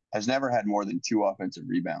Edie has never had more than 2 offensive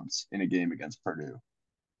rebounds in a game against Purdue.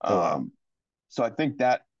 Oh wow. Um, so I think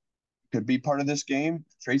that could be part of this game.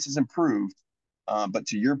 Trace has improved, but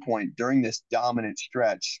to your point, during this dominant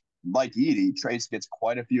stretch, like Edie, Trace gets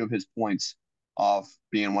quite a few of his points off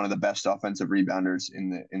being one of the best offensive rebounders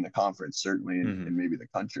in the conference, certainly Hmm. in maybe the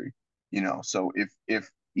country. So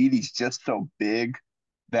if Edie's just so big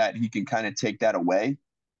that he can kind of take that away,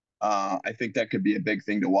 I think that could be a big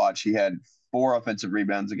thing to watch. He had 4 offensive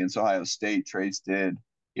rebounds against Ohio State. Trace did.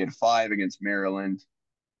 He had 5 against Maryland.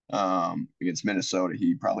 Against Minnesota,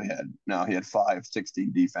 he had 5,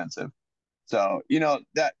 16 defensive. So,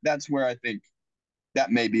 that's where I think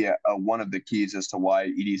that may be a one of the keys as to why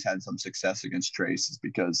Edie's had some success against Trace is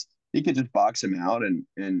because he could just box him out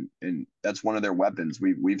and that's one of their weapons.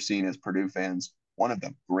 We've seen as Purdue fans, one of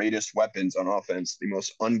the greatest weapons on offense, the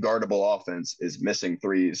most unguardable offense is missing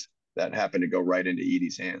threes that happen to go right into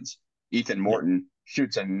Edie's hands. Ethan Yeah. Morton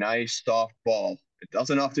shoots a nice soft ball. It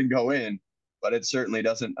doesn't often go in, but it certainly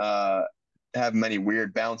doesn't have many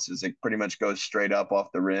weird bounces. It pretty much goes straight up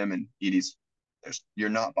off the rim, and you're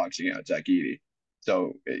not boxing out Zach Edey.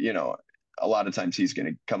 So, a lot of times he's going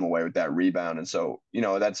to come away with that rebound. And so,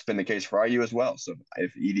 that's been the case for IU as well. So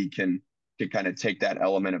if Edie can kind of take that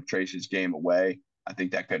element of Trace's game away, I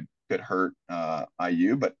think that could hurt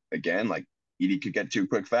IU. But again, like Edie could get 2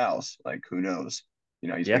 quick fouls. Like who knows? He's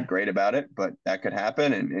been Yeah. great about it, but that could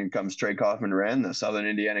happen. And in comes Trey Kaufman-Renn, the Southern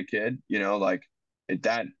Indiana kid. Like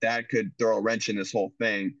that could throw a wrench in this whole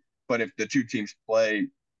thing. But if the two teams play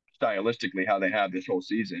stylistically how they have this whole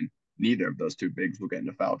season, neither of those two bigs will get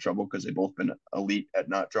into foul trouble because they've both been elite at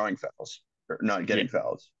not drawing fouls or not Yeah. getting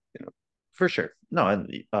fouls. For sure. No,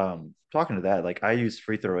 and talking to that, like IU's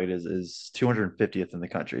free throw rate is 250th in the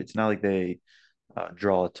country. It's not like they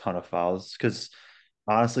draw a ton of fouls because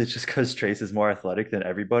honestly, it's just because Trace is more athletic than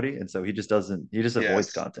everybody, and so he just avoids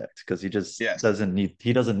Yes. contact because Yes.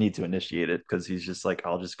 he doesn't need to initiate it because he's just like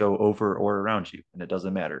I'll just go over or around you and it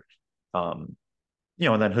doesn't matter. Um,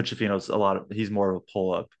 and then Hutchefino's he's more of a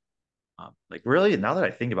pull up. Like really, now that I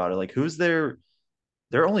think about it, like who's their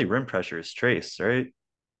only rim pressure is Trace, right?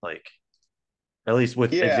 Like at least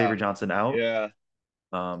with Yeah. Xavier Johnson out. Yeah.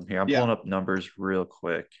 Here I'm Yeah. pulling up numbers real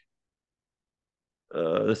quick.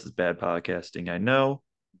 This is bad podcasting, I know,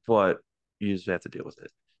 but you just have to deal with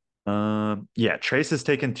it. Yeah, Trace has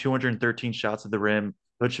taken 213 shots at the rim.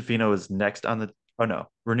 Butchafino is next on the. Oh no,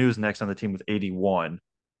 Renew is next on the team with 81.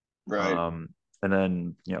 Right. Um, and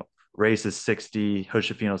then Race is 60,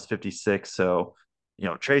 Hoshifino is 56. So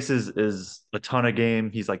Trace is a ton a game.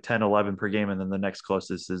 He's like 10, 11 per game, and then the next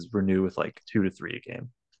closest is Renew with like 2 to 3 a game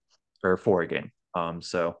or 4 a game.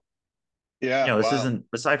 So Yeah. this Wow. isn't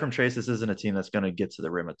aside from Trace, this isn't a team that's going to get to the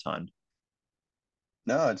rim a ton.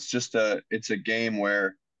 No, it's a game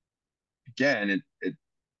where again it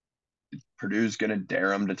Purdue's going to dare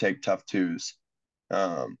them to take tough twos,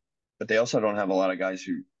 but they also don't have a lot of guys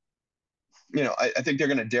who I think they're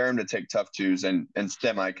going to dare them to take tough twos and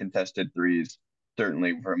semi contested threes,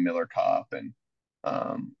 certainly from Miller Kopp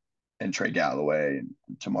um, and Trey Galloway and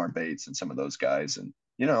Tamar Bates and some of those guys. And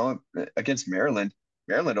against Maryland,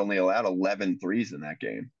 Maryland only allowed 11 threes in that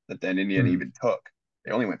game that then Indiana Mhm. even took.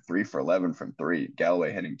 They only went 3 for 11 from three.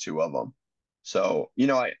 Galloway hitting two of them. So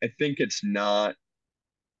I think it's not.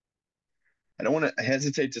 I don't want to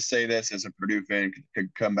hesitate to say this as a Purdue fan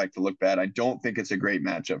could come back to look bad. I don't think it's a great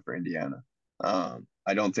matchup for Indiana.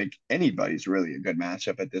 I don't think anybody's really a good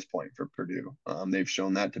matchup at this point for Purdue. They've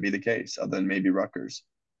shown that to be the case, other than maybe Rutgers.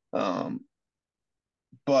 Um,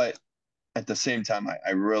 but at the same time,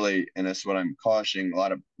 I really, and that's what I'm cautioning.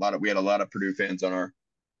 We had a lot of Purdue fans on our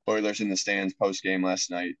Oilers in the stands post game last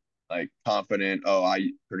night, like confident. Oh,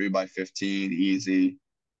 Purdue by 15, easy.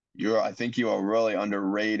 I think you are really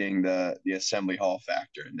underrating the assembly hall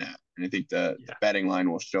factor in that. And I think the Yeah. betting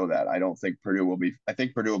line will show that. I think Purdue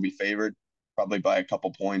will be favored probably by a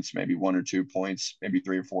couple points, maybe 1 or 2 points, maybe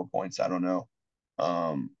 3 or 4 points. I don't know.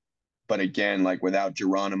 Um, but again, like without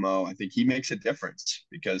Geronimo, I think he makes a difference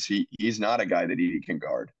because he's not a guy that Edie can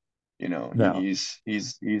guard. No.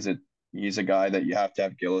 He's a guy that you have to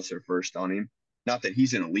have Gillis or first on him. Not that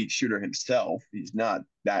he's an elite shooter himself. He's not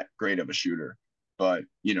that great of a shooter, but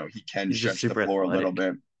he can He's just stretch the super floor a little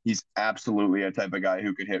athletic. bit. He's absolutely a type of guy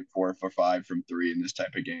who could hit 4 for 5 from three in this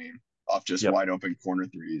type of game off just Yep. wide open corner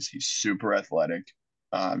threes. He's super athletic.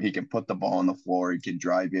 He can put the ball on the floor. He can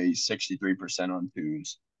drive you. He's 63% on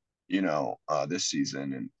twos, this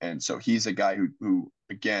season. And so he's a guy who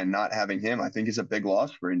again, not having him, I think is a big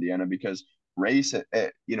loss for Indiana because Race,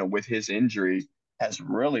 with his injury, has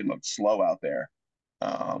really looked slow out there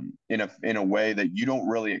in a way that you don't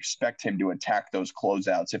really expect him to attack those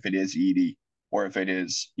closeouts if it is Edie or if it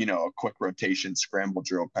is a quick rotation scramble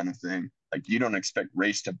drill kind of thing. Like you don't expect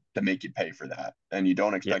Race to make you pay for that, and you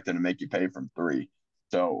don't Yeah. expect him to make you pay from three.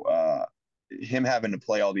 So him having to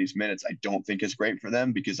play all these minutes, I don't think is great for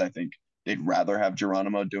them because I think they'd rather have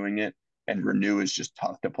Geronimo doing it. And Renew is just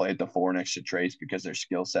tough to play at the four next to Trace because their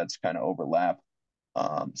skill sets kind of overlap.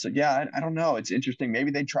 So yeah, I don't know. It's interesting.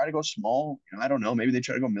 Maybe they try to go small. I don't know. Maybe they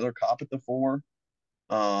try to go Miller Kopp at the four,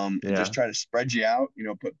 and just Yeah. try to spread you out.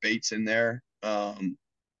 Put Bates in there, and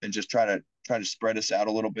just try to spread us out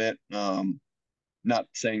a little bit. Not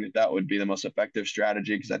saying that would be the most effective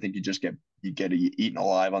strategy because I think you get eaten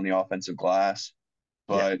alive on the offensive glass.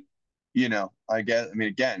 Yeah. But I mean,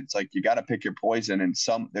 again, it's like you got to pick your poison, and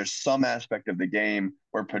there's some aspect of the game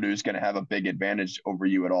where Purdue's going to have a big advantage over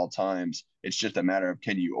you at all times. It's just a matter of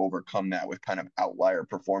can you overcome that with kind of outlier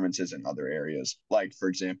performances in other areas, like for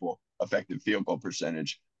example, effective field goal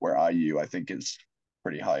percentage, where IU I think is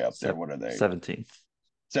pretty high up there. What are they? 17th.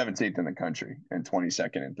 17th in the country and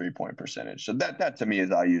 22nd in 3-point percentage. So that to me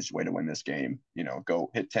is IU's way to win this game. Go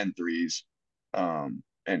hit 10 threes,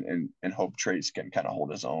 and hope Trace can kind of hold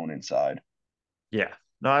his own inside. Yeah.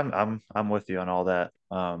 No, I'm with you on all that.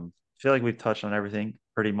 I feel like we've touched on everything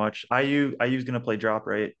pretty much. IU's gonna play drop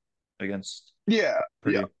right against Yeah,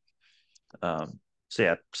 yeah, Purdue. So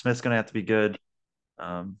yeah, Smith's gonna have to be good.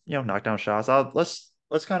 Knock down shots.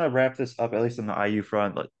 let's kind of wrap this up, at least on the IU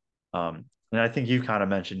front. And I think you kind of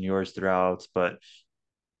mentioned yours throughout, but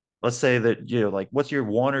let's say that like what's your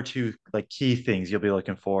one or two like key things you'll be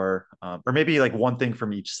looking for, or maybe like one thing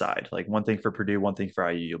from each side, like one thing for Purdue, one thing for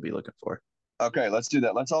IU you'll be looking for. Okay, let's do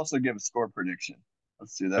that. Let's also give a score prediction.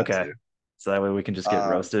 Let's do that Okay, too. so that way we can just get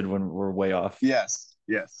Um, roasted when we're way off. yes,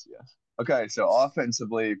 yes, yes. Okay, so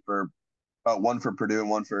offensively for one for Purdue and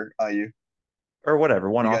one for IU. Or whatever,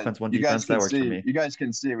 one You guys, offense, one you guys defense, that can works for see, me. you guys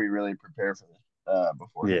can see we really prepare for this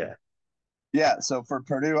beforehand. Yeah. Yeah, so for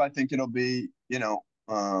Purdue, I think it'll be,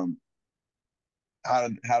 how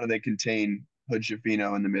do they contain Hood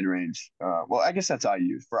Schifino in the mid range? Well, I guess that's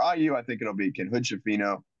IU. For IU, I think it'll be can Hood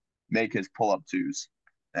Schifino make his pull up twos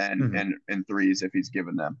and Mhm. and threes if he's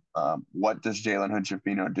given them. What does Jalen Hood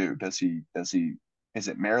Schifino do? Does he is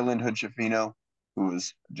it Maryland Hood Schifino who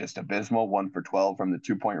was just abysmal, 1 for 12 from the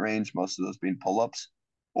 2 point range, most of those being pull ups,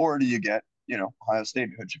 or do you get Ohio State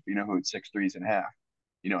Hood Schifino who had 6 threes and a half?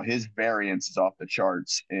 His variance is off the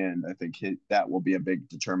charts, and I think that will be a big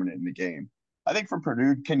determinant in the game. I think for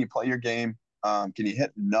Purdue, can you play your game? Can you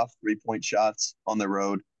hit enough 3 point shots on the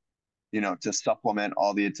road, to supplement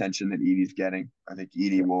all the attention that Edie's getting? I think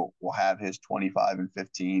Edie will have his 25 and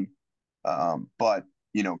 15. But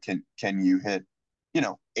can you hit,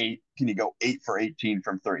 eight? Can you go 8 for 18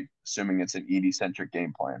 from three, assuming it's an Edie centric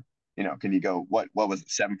game plan? Can you go what was it,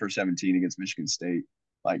 7 for 17 against Michigan State?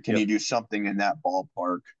 Like, can you Yep. do something in that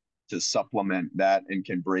ballpark to supplement that? And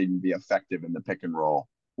can Braden be effective in the pick and roll?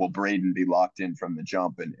 Will Braden be locked in from the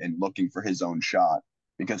jump and looking for his own shot?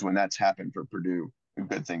 Because when that's happened for Purdue,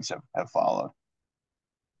 good things have followed.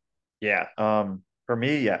 Yeah. For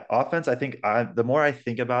me, yeah, offense, I think the more I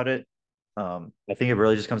think about it, I think it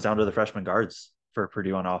really just comes down to the freshman guards for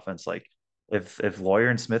Purdue on offense. Like if Lawyer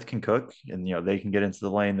and Smith can cook and they can get into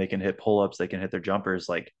the lane, they can hit pull-ups, they can hit their jumpers,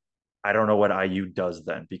 like I don't know what IU does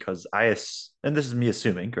then because and this is me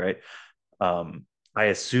assuming, right? Um, I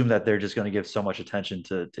assume that they're just going to give so much attention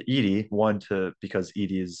to Edie, one to because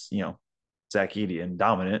Edie is, Zach Edie and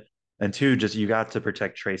dominant, and two, just you got to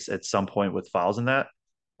protect Trace at some point with fouls in that.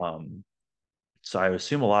 Um, so I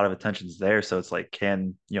assume a lot of attention's there. So it's like,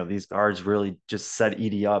 can these guards really just set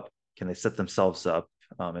Edie up? Can they set themselves up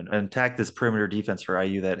and attack this perimeter defense for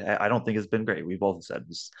IU that I don't think has been great? We both said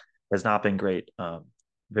this has not been great.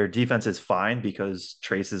 Their defense is fine because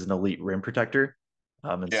Trace is an elite rim protector,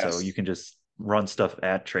 and so you Yes. can just run stuff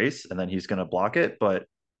at Trace and then he's going to block it. But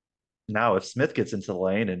now if Smith gets into the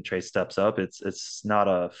lane and Trace steps up, it's not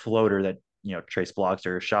a floater that Trace blocks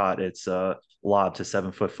or a shot. It's a lob to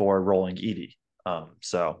 7'4" rolling Edie.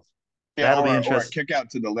 So Yeah, that'll be or a interesting. kick out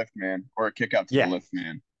to the lift man, or a kick out to the Yeah, lift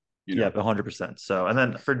man. You yeah, know. 100%. So and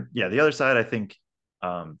then for the other side, I think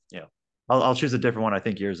I'll choose a different one. I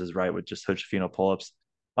think yours is right with just Hochefino pull-ups.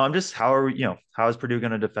 Just how are we, how is Purdue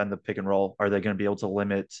going to defend the pick and roll? Are they going to be able to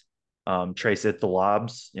limit Trace at the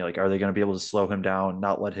lobs? Like are they going to be able to slow him down,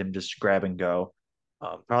 not let him just grab and go?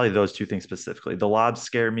 Probably those two things specifically. The lobs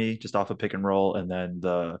scare me just off of pick and roll, and then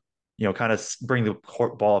the kind of bring the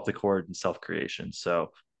ball up the court and self creation.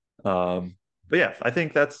 So, but yeah, I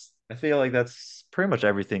feel like that's pretty much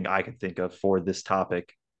everything I can think of for this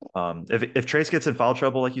topic. If Trace gets in foul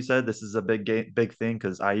trouble, like you said, this is a big thing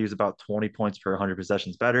because I use about 20 points per 100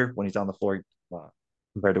 possessions better when he's on the floor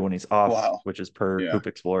compared to when he's off, Wow. which is per Yeah. Hoop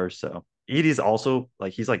Explorer. So Edie's also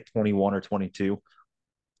like he's like 21 or 22.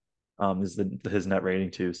 Is his net rating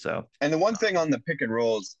too. So And the one thing on the pick and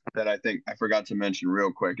rolls that I think I forgot to mention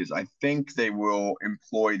real quick is I think they will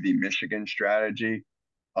employ the Michigan strategy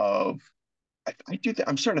of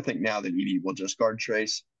I'm starting to think now that Edie will just guard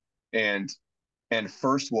Trace and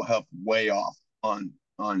first will help way off on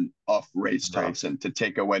off race Trace tough. and to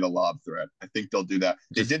take away the lob threat. I think they'll do that.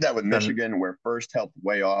 They Just did that with then Michigan where first helped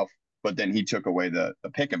way off, but then he took away the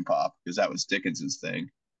pick and pop because that was Dickinson's thing.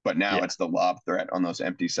 But now yeah. it's the lob threat on those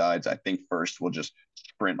empty sides. I think first will just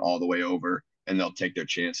sprint all the way over and they'll take their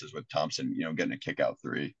chances with Thompson, getting a kick out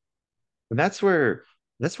three. And that's where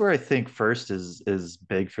I think first is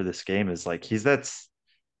big for this game is like that's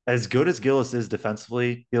as good as Gillis is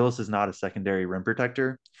defensively, Gillis is not a secondary rim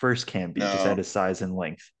protector. First can be just at No, his size and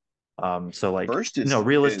length. So like, first is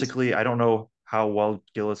realistically, I don't know how well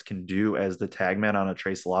Gillis can do as the tag man on a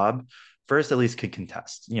Trace lob. First, at least can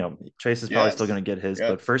contest. Trace is probably still yes, going to get his, yep.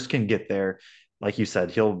 but first can get there. Like you said,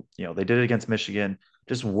 they did it against Michigan,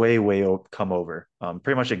 just come over,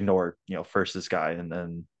 pretty much ignore, first this guy and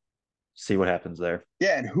then see what happens there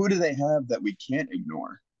Yeah, and who do they have that we can't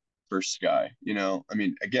ignore for Sky? I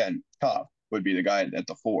mean, again, Top would be the guy at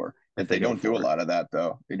the four, if but they they go don't do a for. lot of that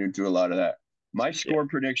though. They don't do a lot of that. My Yeah. score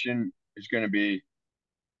prediction is going to be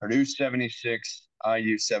Purdue 76,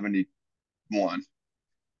 IU 71.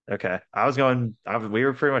 Okay. We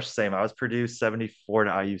were pretty much the same. I was Purdue 74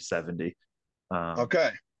 to IU 70. Um,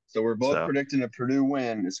 Okay. So we're both so predicting a Purdue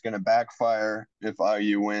win. It's going to backfire if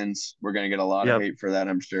IU wins. We're going to get a lot of yep. hate for that,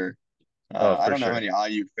 I'm sure. Oh, I for don't know how sure.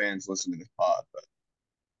 many IU fans listen to this pod, but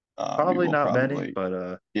we Probably will not many, probably,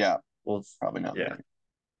 but yeah, we'll probably not yeah. many.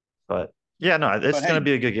 But yeah, no, But it's gonna hey,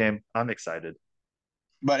 be a good game. I'm excited.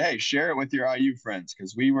 share it with your IU friends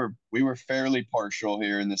because we were fairly partial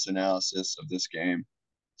here in this analysis of this game.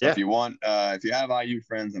 So if Yeah. you want, if you have IU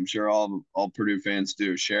friends, I'm sure all Purdue fans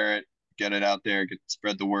do. Share it, get it out there,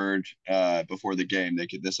 spread the word before the game.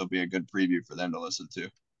 This will be a good preview for them to listen to.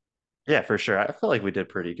 Yeah, for sure. I feel like we did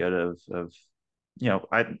pretty good of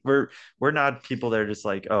we're not people that are just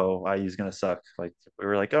like, oh, IU's gonna suck. Like we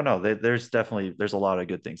were like, oh no, there's a lot of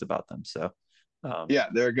good things about them. So um Yeah,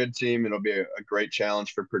 they're a good team. It'll be a great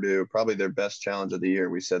challenge for Purdue. Probably their best challenge of the year.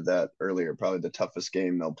 We said that earlier. Probably the toughest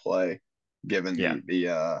game they'll play, given yeah,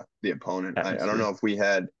 the opponent. I don't know atmosphere. if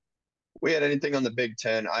we had anything on the Big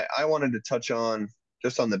Ten. I wanted to touch on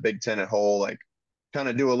just on the Big Ten at whole, like kind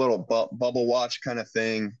of do a little bubble watch kind of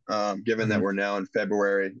thing. Given that Hmm. we're now in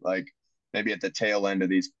February, like maybe at the tail end of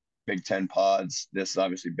these Big Ten pods. This has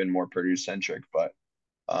obviously been more Purdue centric, but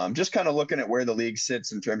just kind of looking at where the league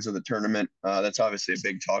sits in terms of the tournament. That's obviously a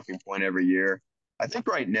big talking point every year. I think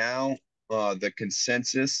right now, the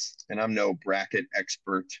consensus, and I'm no bracket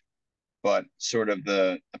expert, but sort of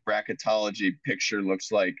the bracketology picture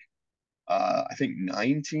looks like I think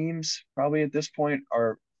 9 teams probably at this point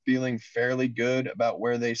are feeling fairly good about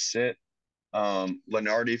where they sit.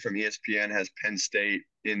 Lenardi from ESPN has Penn State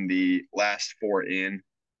in the last four in,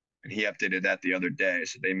 and he updated that the other day,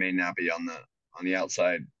 so they may not be on the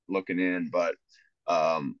outside looking in, but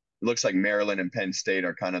it looks like Maryland and Penn State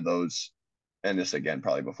are kind of those. And this again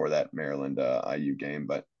probably before that Maryland IU game,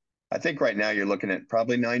 but I think right now you're looking at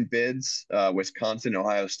probably 9 bids. Wisconsin,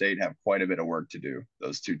 Ohio State have quite a bit of work to do.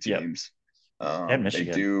 Those two Yep. teams, And they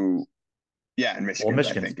Michigan. do. Yeah, and Well,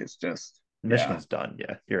 Michigan, I think is just yeah, Michigan's done.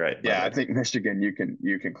 Yeah, you're right. My yeah. I bad. think Michigan, you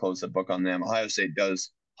can close the book on them. Ohio State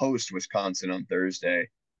does host Wisconsin on Thursday,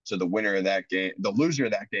 so the winner of that game, the loser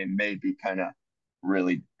of that game, may be kind of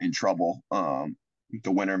really in trouble. The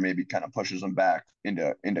winner maybe kind of pushes them back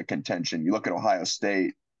into contention. You look at Ohio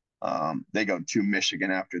State, they go to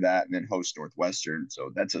Michigan after that, and then host Northwestern.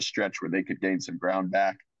 So that's a stretch where they could gain some ground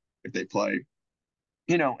back if they play,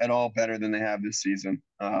 at all better than they have this season.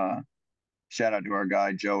 Shout out to our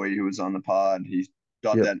guy Joey who was on the pod. He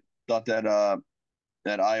thought Yep. that thought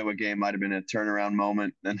that Iowa game might have been a turnaround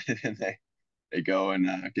moment, and then they go and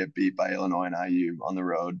get beat by Illinois and IU on the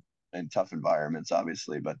road in tough environments,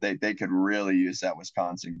 obviously. But they could really use that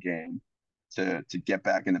Wisconsin game to get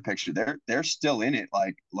back in the picture. They're still in it.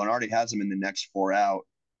 Like Lenardi has them in the next four out.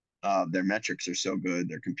 Their metrics are so good,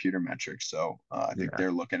 their computer metrics. So I think Yeah.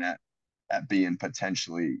 they're looking at being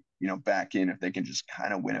potentially, back in if they can just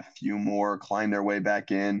kind of win a few more, climb their way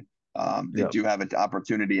back in. They Yep. do have an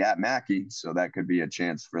opportunity at Mackey, so that could be a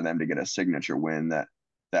chance for them to get a signature win that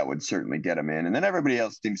would certainly get them in. And then everybody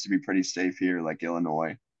else seems to be pretty safe here, like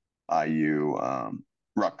Illinois, IU,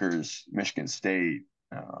 Rutgers, Michigan State.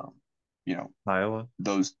 Um, you know, Iowa.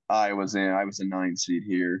 those Iowa's in. I was a 9 seed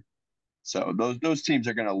here. So those teams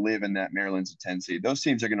are going to live in that. Maryland's a 10 seed. Those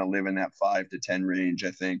teams are going to live in that 5 to 10 range,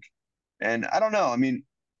 I think. And I don't know. I mean,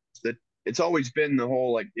 that it's always been the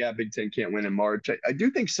whole like, yeah, Big Ten can't win in March. I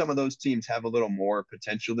do think some of those teams have a little more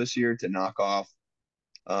potential this year to knock off,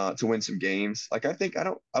 to win some games. Like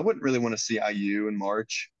I wouldn't really want to see IU in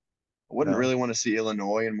March. I wouldn't No. really want to see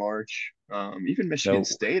Illinois in March. Even Michigan No.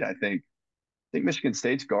 State, I think Michigan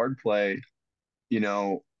State's guard play, you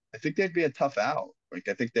know, I think they'd be a tough out. Like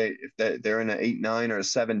I think they're in an 8-9 or a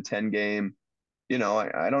 7-10 game,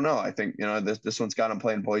 I don't know. I think, this one's got them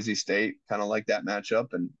playing Boise State, kind of like that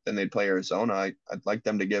matchup, and then they'd play Arizona. I'd like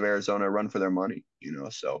them to give Arizona a run for their money,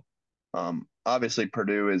 So obviously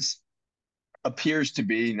Purdue appears to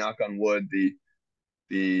be, knock on wood,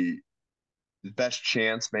 the best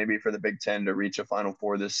chance maybe for the Big Ten to reach a Final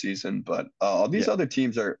Four this season. But all these Yeah. other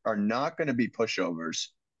teams are not going to be pushovers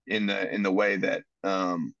in the way that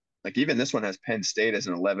like even this one has Penn State as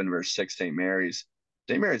an 11 versus 6 St. Mary's.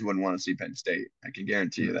 St. Mary's wouldn't want to see Penn State. I can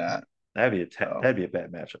guarantee you No. that. So That'd be a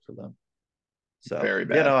bad matchup for them. So very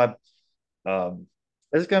bad.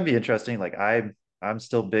 it's gonna be interesting. Like I'm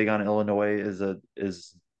still big on Illinois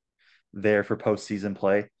is there for postseason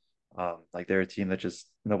play. Like they're a team that just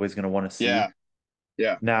nobody's gonna want to Yeah, see.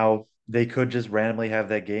 yeah, Now they could just randomly have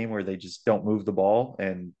that game where they just don't move the ball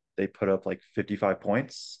and they put up like 55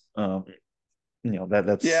 points. yeah.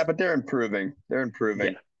 That's But they're improving. They're yeah.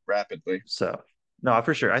 improving rapidly. So no,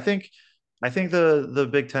 for sure. I think the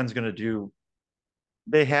Big Ten's gonna do.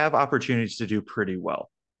 they have opportunities to do pretty well.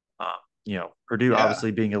 Um, Purdue Yeah.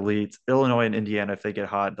 obviously being elite, Illinois and Indiana, if they get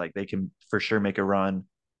hot, like they can for sure make a run.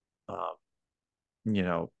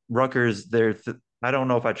 Um, Rutgers, I don't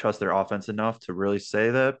know if I trust their offense enough to really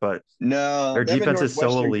say that, but No, their them and defense is so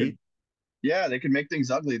Northwestern could, elite. yeah, they could make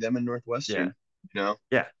things ugly, them and Yeah, Northwestern, you know?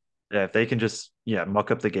 yeah, yeah. If they can just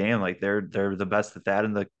muck up the game, like they're the best at that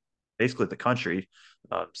in the basically the country,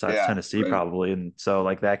 besides Yeah, Tennessee right. probably, and so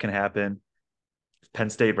like that can happen. Penn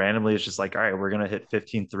State randomly is just like, all right, we're gonna hit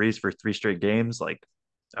 15 threes for three straight games. Like,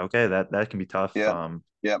 okay, that can be tough. Yep.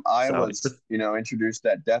 Yep. I So was, introduced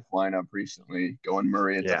that death lineup recently, going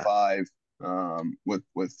Murray at the yeah, five,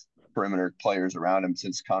 with perimeter players around him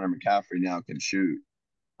since Connor McCaffrey now can shoot,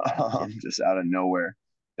 yeah, just out of nowhere.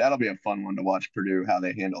 That'll be a fun one to watch Purdue how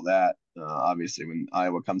they handle that. Obviously, when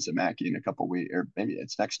Iowa comes to Mackey in a couple weeks, or maybe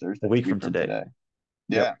it's next a Thursday, it's a week week from from today. today.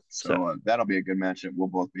 Yep. Yeah, So so that'll be a good matchup. We'll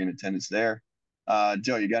both be in attendance there.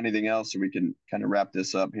 Joe, you got anything else, or we can kind of wrap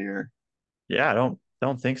this up here? yeah, I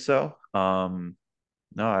don't think so.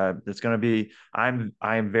 No, it's gonna be. I'm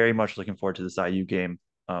very much looking forward to this IU game.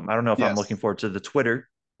 I don't know if I'm looking Yes, forward to the Twitter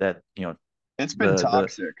that it's been the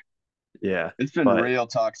toxic. yeah, It's been but real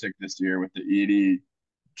toxic this year with the Edie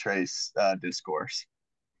Trace discourse.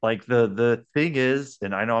 like the thing is,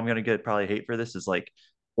 and I know I'm gonna get probably hate for this, is like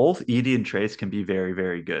both Edie and Trace can be very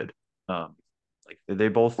very good. Um, like they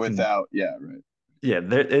both can. Without, yeah, right. Yeah,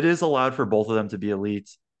 it is allowed for both of them to be elite.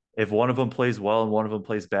 If one of them plays well and one of them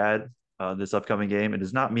plays bad, this upcoming game, it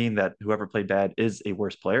does not mean that whoever played bad is a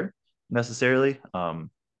worse player necessarily.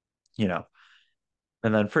 You know,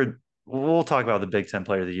 and then we'll talk about the Big Ten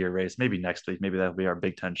Player of the Year race maybe next week. Maybe that'll be our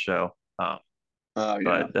Big Ten show. Oh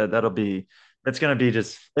yeah, But that'll be it's gonna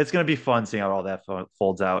be fun seeing how all that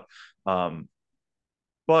folds out. Um,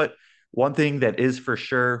 but one thing that is for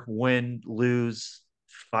sure, win, lose,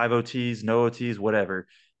 five OTs, no OTs, whatever.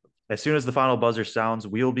 As soon as the final buzzer sounds,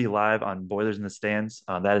 we'll be live on Boilers in the Stands.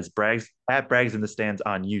 That is Brags in the Stands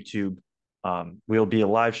on YouTube. We'll be a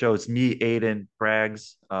live show. It's me, Aiden,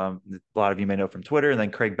 Brags. A lot of you may know from Twitter, and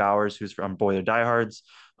then Craig Bowers, who's from Boiler Diehards.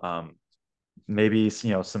 Um, Maybe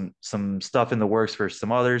some stuff in the works for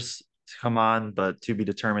some others to come on, but to be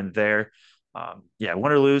determined there. Yeah,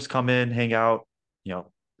 win or lose, come in, hang out. You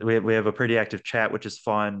know, we have a pretty active chat, which is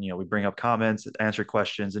fun. We bring up comments, answer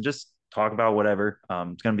questions, and just talk about whatever.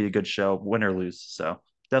 It's going to be a good show, win or lose. So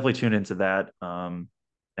definitely tune into that. And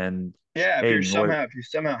yeah. Aiden, what? If you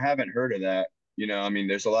somehow haven't heard of that, I mean,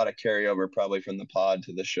 there's a lot of carryover probably from the pod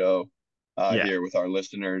to the show, Yeah, here with our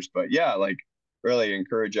listeners. But yeah, like really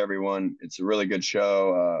encourage everyone. It's a really good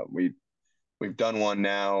show. We've done one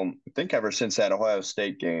now, I think ever since that Ohio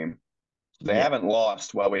State game. They yeah, haven't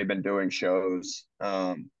lost while we've been doing shows.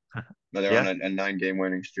 But they're on yeah. a 9 game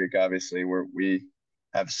winning streak, obviously, where we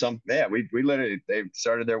have some, yeah, we literally, they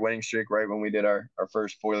started their winning streak right when we did our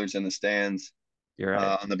first Boilers in the Stands, You're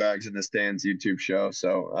right. on the Bags in the Stands YouTube show.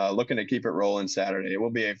 So looking to keep it rolling Saturday. It will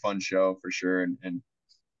be a fun show for sure. And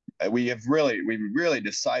we really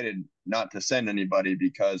decided not to send anybody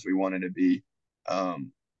because we wanted to be,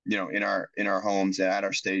 um, in our homes and at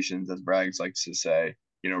our stations, as Braggs likes to say,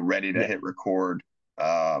 ready to Yeah, hit record,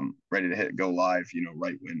 ready to hit go live,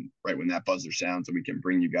 right when that buzzer sounds, and we can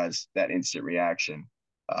bring you guys that instant reaction,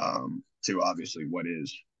 to obviously what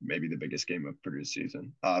is maybe the biggest game of Purdue's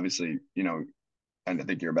season. Obviously, and I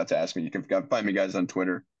think you're about to ask me. You can find me guys on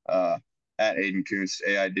Twitter, at Aiden Kunst,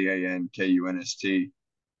 AIDANKUNST.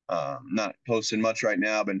 Not posting much right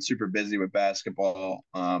now. Been super busy with basketball,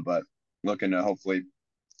 but looking to hopefully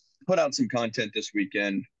put out some content this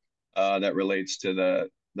weekend, that relates to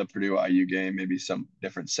the Purdue IU game. Maybe some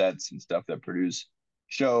different sets and stuff that Purdue's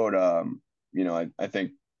showed. I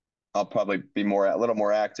think I'll probably be a little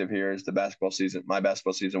more active here as my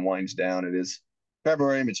basketball season winds down. It is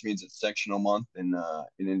February, which means it's sectional month in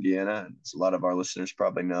Indiana, and as a lot of our listeners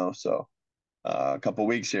probably know. So a couple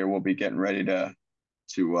weeks here, we'll be getting ready to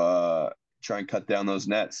try and cut down those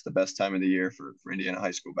nets. The best time of the year for Indiana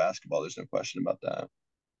high school basketball. There's no question about that.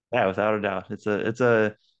 yeah, without a doubt. It's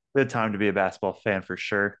a good time to be a basketball fan for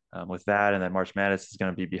sure. With that, and then March Madness is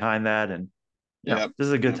going to be behind that, and Yep. this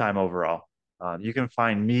is a good Yep. time overall. You can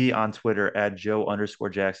find me on Twitter at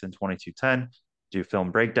Joe_Jackson 2210. Do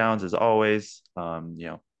film breakdowns as always.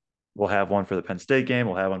 We'll have one for the Penn State game.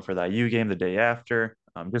 We'll have one for the IU game the day after.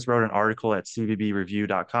 Just wrote an article at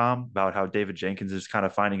cvbreview.com about how David Jenkins is kind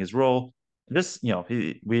of finding his role. And just,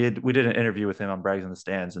 we did an interview with him on Brags in the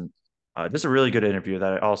Stands, and just a really good interview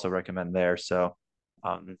that I also recommend there. So,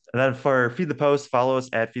 and then for Feed the Post, follow us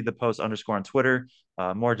at Feed the Post _ on Twitter,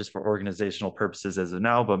 more just for organizational purposes as of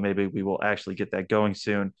now, but maybe we will actually get that going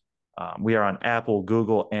soon. We are on Apple,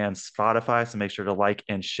 Google, and Spotify. So make sure to like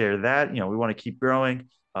and share that. We want to keep growing,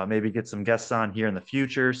 maybe get some guests on here in the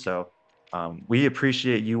future. So we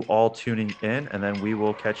appreciate you all tuning in, and then we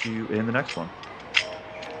will catch you in the next one.